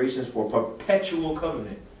generations for perpetual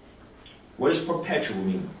covenant. What does perpetual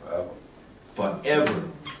mean? Forever.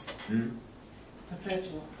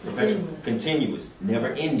 Perpetual. Perpetual. Continuous. Never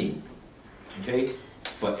ending. Okay?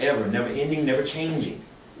 Forever. Never ending, never changing.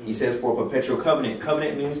 He says for perpetual covenant.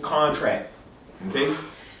 Covenant means contract. Okay?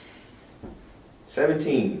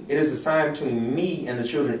 17. It is a sign between me and the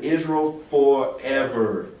children of Israel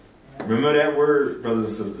forever. Remember that word,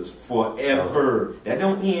 brothers and sisters. Forever. That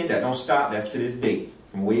don't end. That don't stop. That's to this day.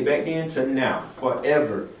 From way back then to now.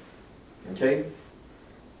 Forever. Okay?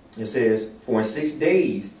 It says, for in 6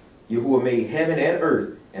 days Yahuwah made heaven and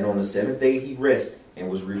earth, and on the 7th day he rested and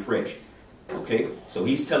was refreshed. Okay? So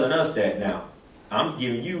he's telling us that now. I'm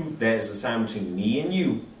giving you that as a sign between me and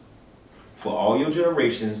you for all your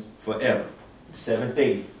generations forever. The 7th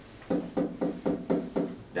day.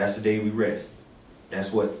 That's the day we rest.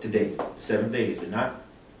 That's what today. The 7th day, is it not?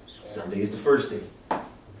 Sunday is the first day.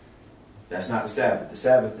 That's not the Sabbath. The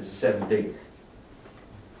Sabbath is the 7th day.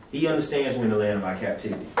 He understands we're in the land of our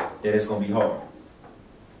captivity, that it's going to be hard.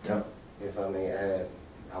 Yep. If I may add,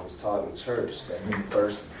 I was taught in church that the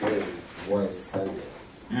first day was Sunday.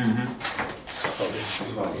 So,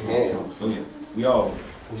 again, Oh, yeah. We all.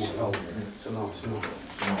 Shalom. Shalom. Shalom,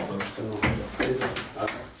 brother. Shalom.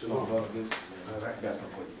 Shalom, brother. All right. Got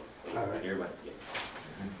something for you. All right. Everybody. Yeah.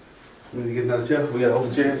 We need to get another chair. We got an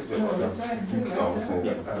open chair. No, that's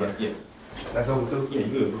right. Yeah. That's open too. Yeah,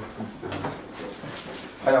 you good, bro.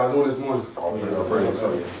 How y'all doing this morning?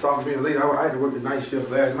 Sorry for being late. I had to work the night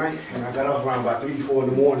shift last night, and I got off around about 3, 4 in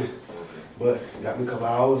the morning. But got me a couple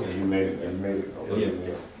hours. You made it. You made it. Oh,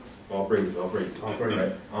 yeah. All praise. All praise. All praise.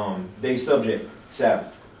 Right. Today's subject,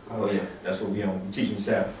 Sabbath. Oh, Oh, yeah. That's what we on. We're teaching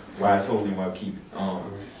Sabbath. Why it's holy and why we keep it.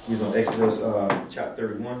 We was on Exodus chapter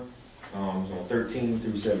 31. It was on 13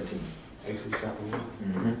 through 17. Exodus chapter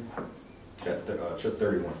 1. Chapter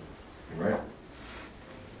 31. All right.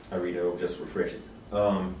 I read it over just to refresh it.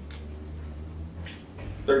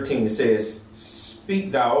 13, it says,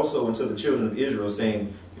 speak thou also unto the children of Israel,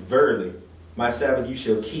 saying, verily, my Sabbath you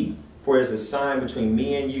shall keep, for it is a sign between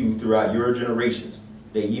me and you throughout your generations,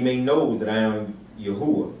 that ye may know that I am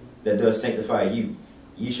Yahuwah, that does sanctify you.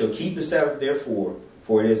 Ye shall keep the Sabbath therefore,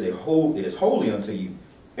 for it is holy unto you.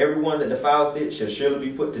 Everyone that defileth it shall surely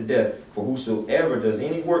be put to death, for whosoever does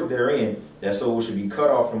any work therein, that soul shall be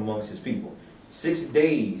cut off from amongst his people. 6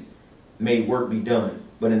 days may work be done,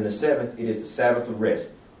 but in the 7th it is the Sabbath of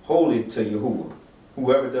rest, holy to Yahuwah.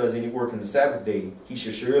 Whoever does any work in the Sabbath day, he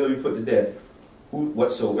shall surely be put to death.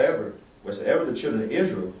 Whatsoever the children of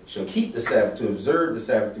Israel shall keep the Sabbath, to observe the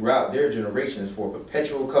Sabbath throughout their generations for a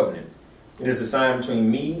perpetual covenant. It is a sign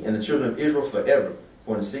between me and the children of Israel forever.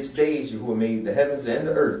 For in the 6 days Yahuwah made the heavens and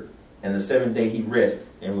the earth, and the 7th day he rested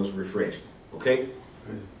and was refreshed. Okay?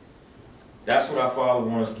 That's what our Father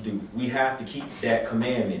wants us to do. We have to keep that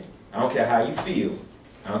commandment. I don't care how you feel.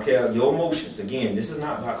 I don't care your emotions. Again, this is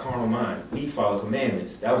not about carnal mind. We follow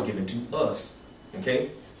commandments. That was given to us.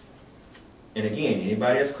 Okay? And again,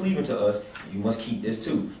 anybody that's cleaving to us, you must keep this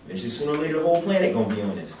too. Eventually, sooner or later, the whole planet gonna be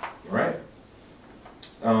on this. All right?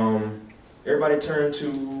 Everybody turn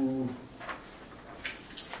to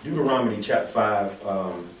Deuteronomy chapter 5,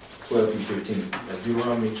 12 through 15. That's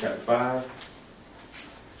Deuteronomy chapter 5.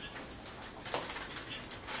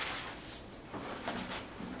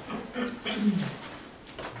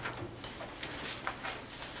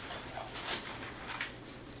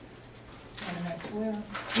 Starting at 12.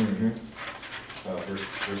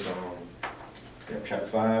 Chapter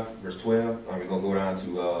 5, verse 12. We're going to go down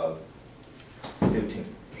to 15.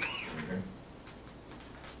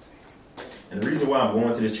 And the reason why I'm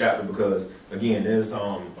going to this chapter, because, again, there's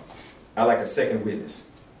I like a second witness.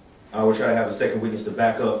 I will try to have a second witness to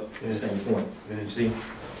back up the same point. You see?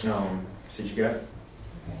 See what you got?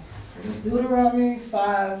 Deuteronomy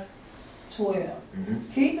 5:12.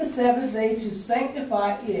 Keep the Sabbath day to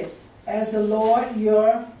sanctify it, as the Lord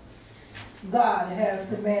your God hath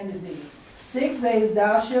commanded thee. 6 days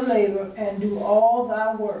thou shalt labor and do all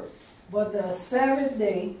thy work, but the 7th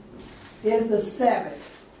day is the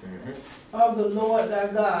Sabbath of the Lord thy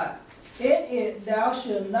God. In it thou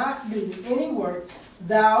shalt not do any work,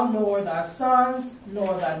 thou nor thy sons,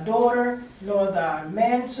 nor thy daughter, nor thy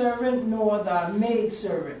manservant, nor thy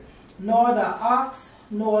maidservant, nor thy ox,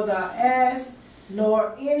 nor thy ass,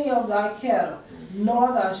 nor any of thy cattle,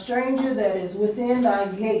 nor thy stranger that is within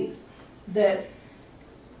thy gates, that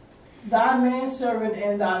thy manservant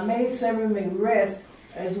and thy maidservant may rest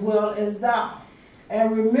as well as thou.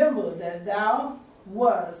 And remember that thou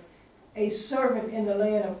wast a servant in the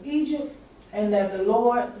land of Egypt, and that the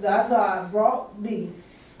Lord thy God brought thee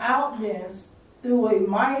out thence through a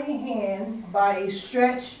mighty hand by a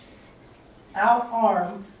stretched out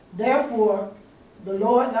arm. Therefore the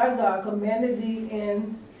Lord thy God commanded thee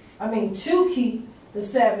to keep the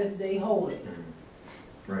Sabbath day holy.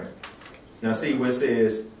 Right. Now see where it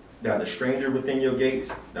says that the stranger within your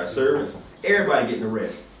gates, thy servants, everybody getting a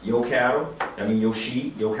rest. Your cattle, your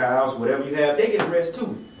sheep, your cows, whatever you have, they get a rest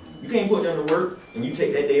too. You can't put them to work and you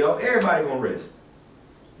take that day off, everybody gonna rest.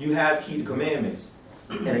 You have to keep the commandments.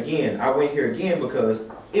 And again, I went here again because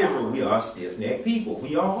Israel, we are stiff-necked people.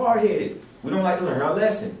 We are hard-headed. We don't like to learn our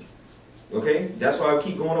lesson. Okay? That's why I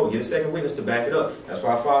keep going over. Get a second witness to back it up. That's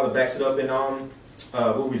why our Father backs it up in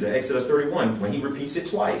Exodus 31 when he repeats it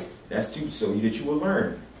twice. That's so that you will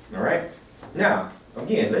learn. All right? Now,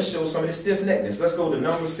 again, let's show some of this stiff-neckedness. Let's go to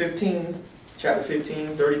Numbers 15, chapter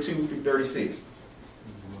 15, 32 through 36.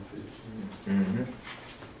 Mm-hmm.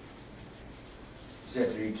 Is that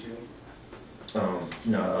 32?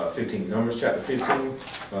 15. Numbers chapter 15,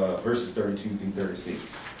 verses 32 through 36.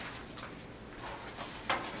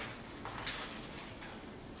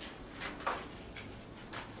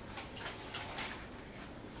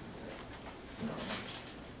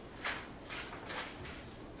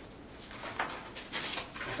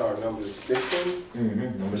 Sorry, Numbers 15?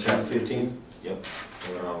 Mm-hmm. Numbers chapter 15. Yep.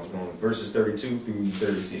 Going verses 32 through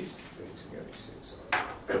 36. 36.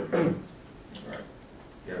 All right.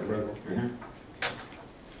 Yeah, brother. Mm-hmm.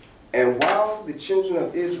 And while the children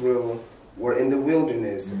of Israel were in the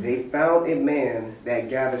wilderness, they found a man that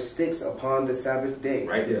gathered sticks upon the Sabbath day.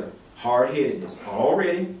 Right there. Hard-headedness.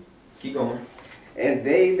 Already. Keep going. And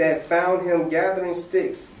they that found him gathering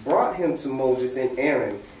sticks brought him to Moses and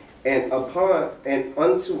Aaron, and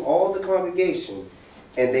unto all the congregation,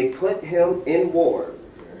 and they put him in ward,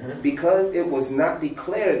 because it was not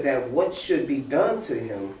declared that what should be done to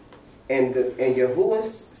him. And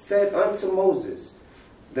Yahuwah said unto Moses,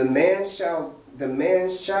 the man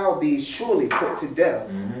shall be surely put to death.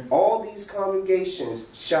 All these congregations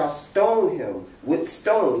shall stone him with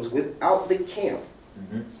stones without the camp.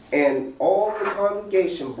 And all the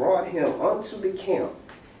congregation brought him unto the camp,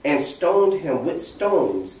 and stoned him with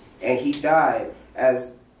stones, and he died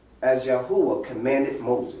as Yahuwah commanded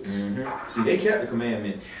Moses. See, they kept the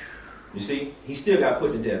commandments. You see, he still got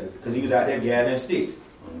put to death because he was out there gathering sticks.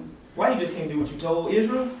 Why you just can't do what you told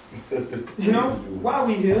Israel? You know, why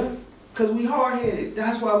we here? Because we hard-headed.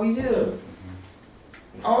 That's why we here.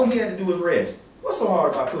 All he had to do was rest. What's so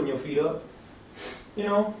hard about putting your feet up? You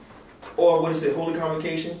know? Or what is it, holy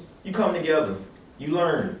convocation? You come together. You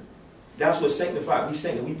learn. That's what sanctified.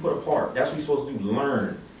 We put apart. That's what we're supposed to do.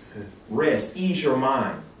 Learn. Rest. Ease your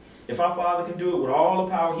mind. If our Father can do it with all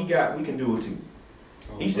the power he got, we can do it too.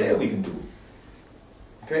 He said we can do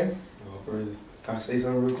it. Okay? Can I say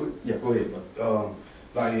something real quick? Yeah, go ahead.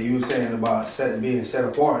 Like you were saying about being set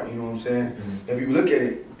apart, you know what I'm saying? If you look at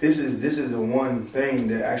it, this is the one thing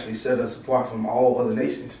that actually set us apart from all other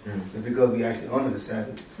nations. It's because we actually honor the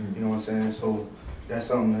Sabbath. You know what I'm saying? So that's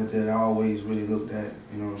something that I always really looked at,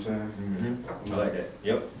 you know what I'm saying? I like that.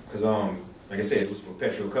 Yep. Because like I said, it was a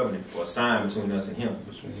perpetual covenant or a sign between us and him.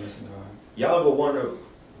 Y'all ever wonder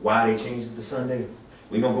why they changed it to Sunday?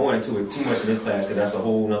 We're going to go into it too much in this class because that's a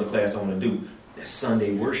whole other class I want to do. That's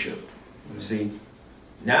Sunday worship. You see?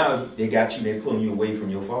 Now they got you, they're pulling you away from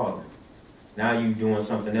your Father. Now you doing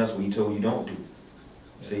something else what he told you don't do.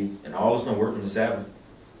 You see? And all this don't work on the Sabbath.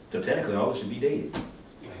 So technically all it should be dated.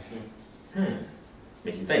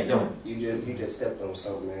 Make you think, don't it? You just stepped on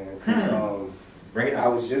something, man. Bring it out. I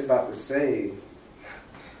was just about to say,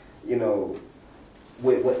 you know,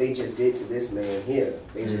 with what they just did to this man here,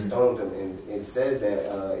 they just stoned him, and it says that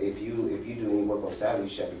if you do any work on Sabbath, you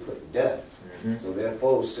shall be put to death. So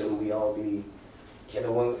therefore, shouldn't we all be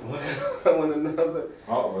killing one another?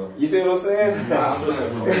 Oh, well. You see what I'm saying? I got you.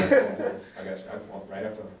 I walk right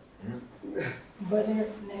after. But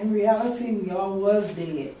in reality, we all was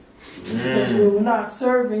dead. Because we were not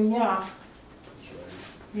serving Yah,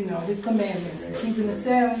 you know, his commandments, and keeping the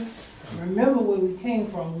Sabbath. Remember where we came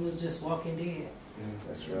from, we was just walking dead.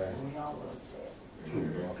 That's right. So we all was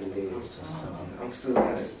dead. Walking dead. I'm still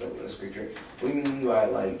kind of stuck with the scripture. What do you mean by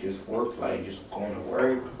like just work, like just going to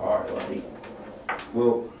work, or like?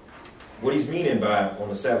 Well, what he's meaning by on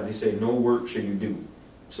the Sabbath, he said, no work shall you do.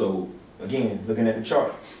 So, again, looking at the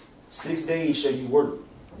chart, 6 days shall you work.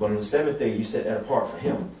 But on the seventh day, you set that apart for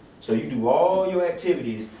him. So you do all your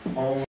activities on